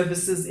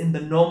services in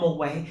the normal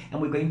way, and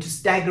we're going to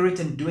stagger it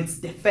and do it.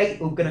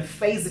 We're going to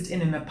phase it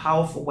in a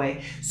powerful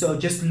way. So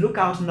just look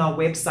out on our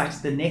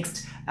website the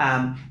next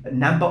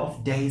number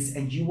of days,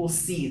 and you will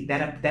see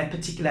that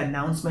particular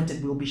announcement,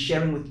 and we'll be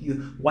sharing with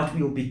you what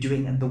we will be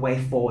doing and the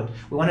way forward.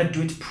 We want to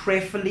do it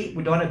prayerfully.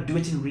 We don't want to do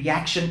it in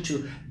reaction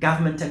to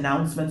government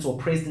announcements or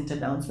president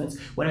announcements.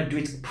 We want to do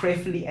it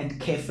prayerfully and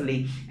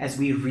carefully as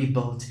we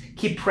rebuild.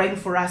 Keep praying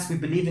for us. We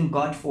believe in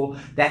God for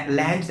that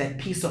land, that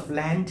piece of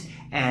land,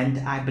 and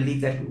I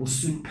believe that we will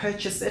soon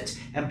purchase it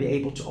and be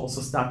able to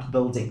also start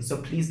building. So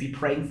please be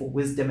praying for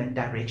wisdom and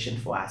direction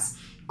for us.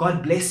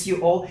 God bless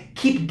you all.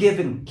 Keep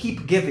giving,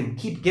 keep giving,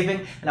 keep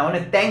giving. And I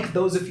want to thank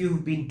those of you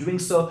who've been doing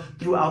so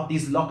throughout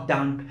these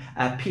lockdown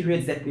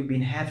periods that we've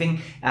been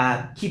having.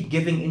 Keep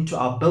giving into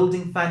our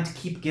building fund.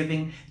 Keep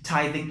giving,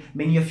 tithing.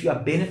 Many of you are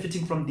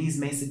benefiting from these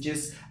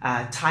messages.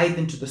 Tithe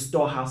into the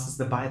storehouse, as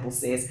the Bible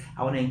says.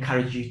 I want to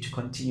encourage you to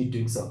continue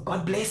doing so.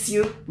 God bless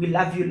you. We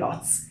love you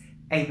lots.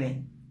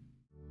 Amen.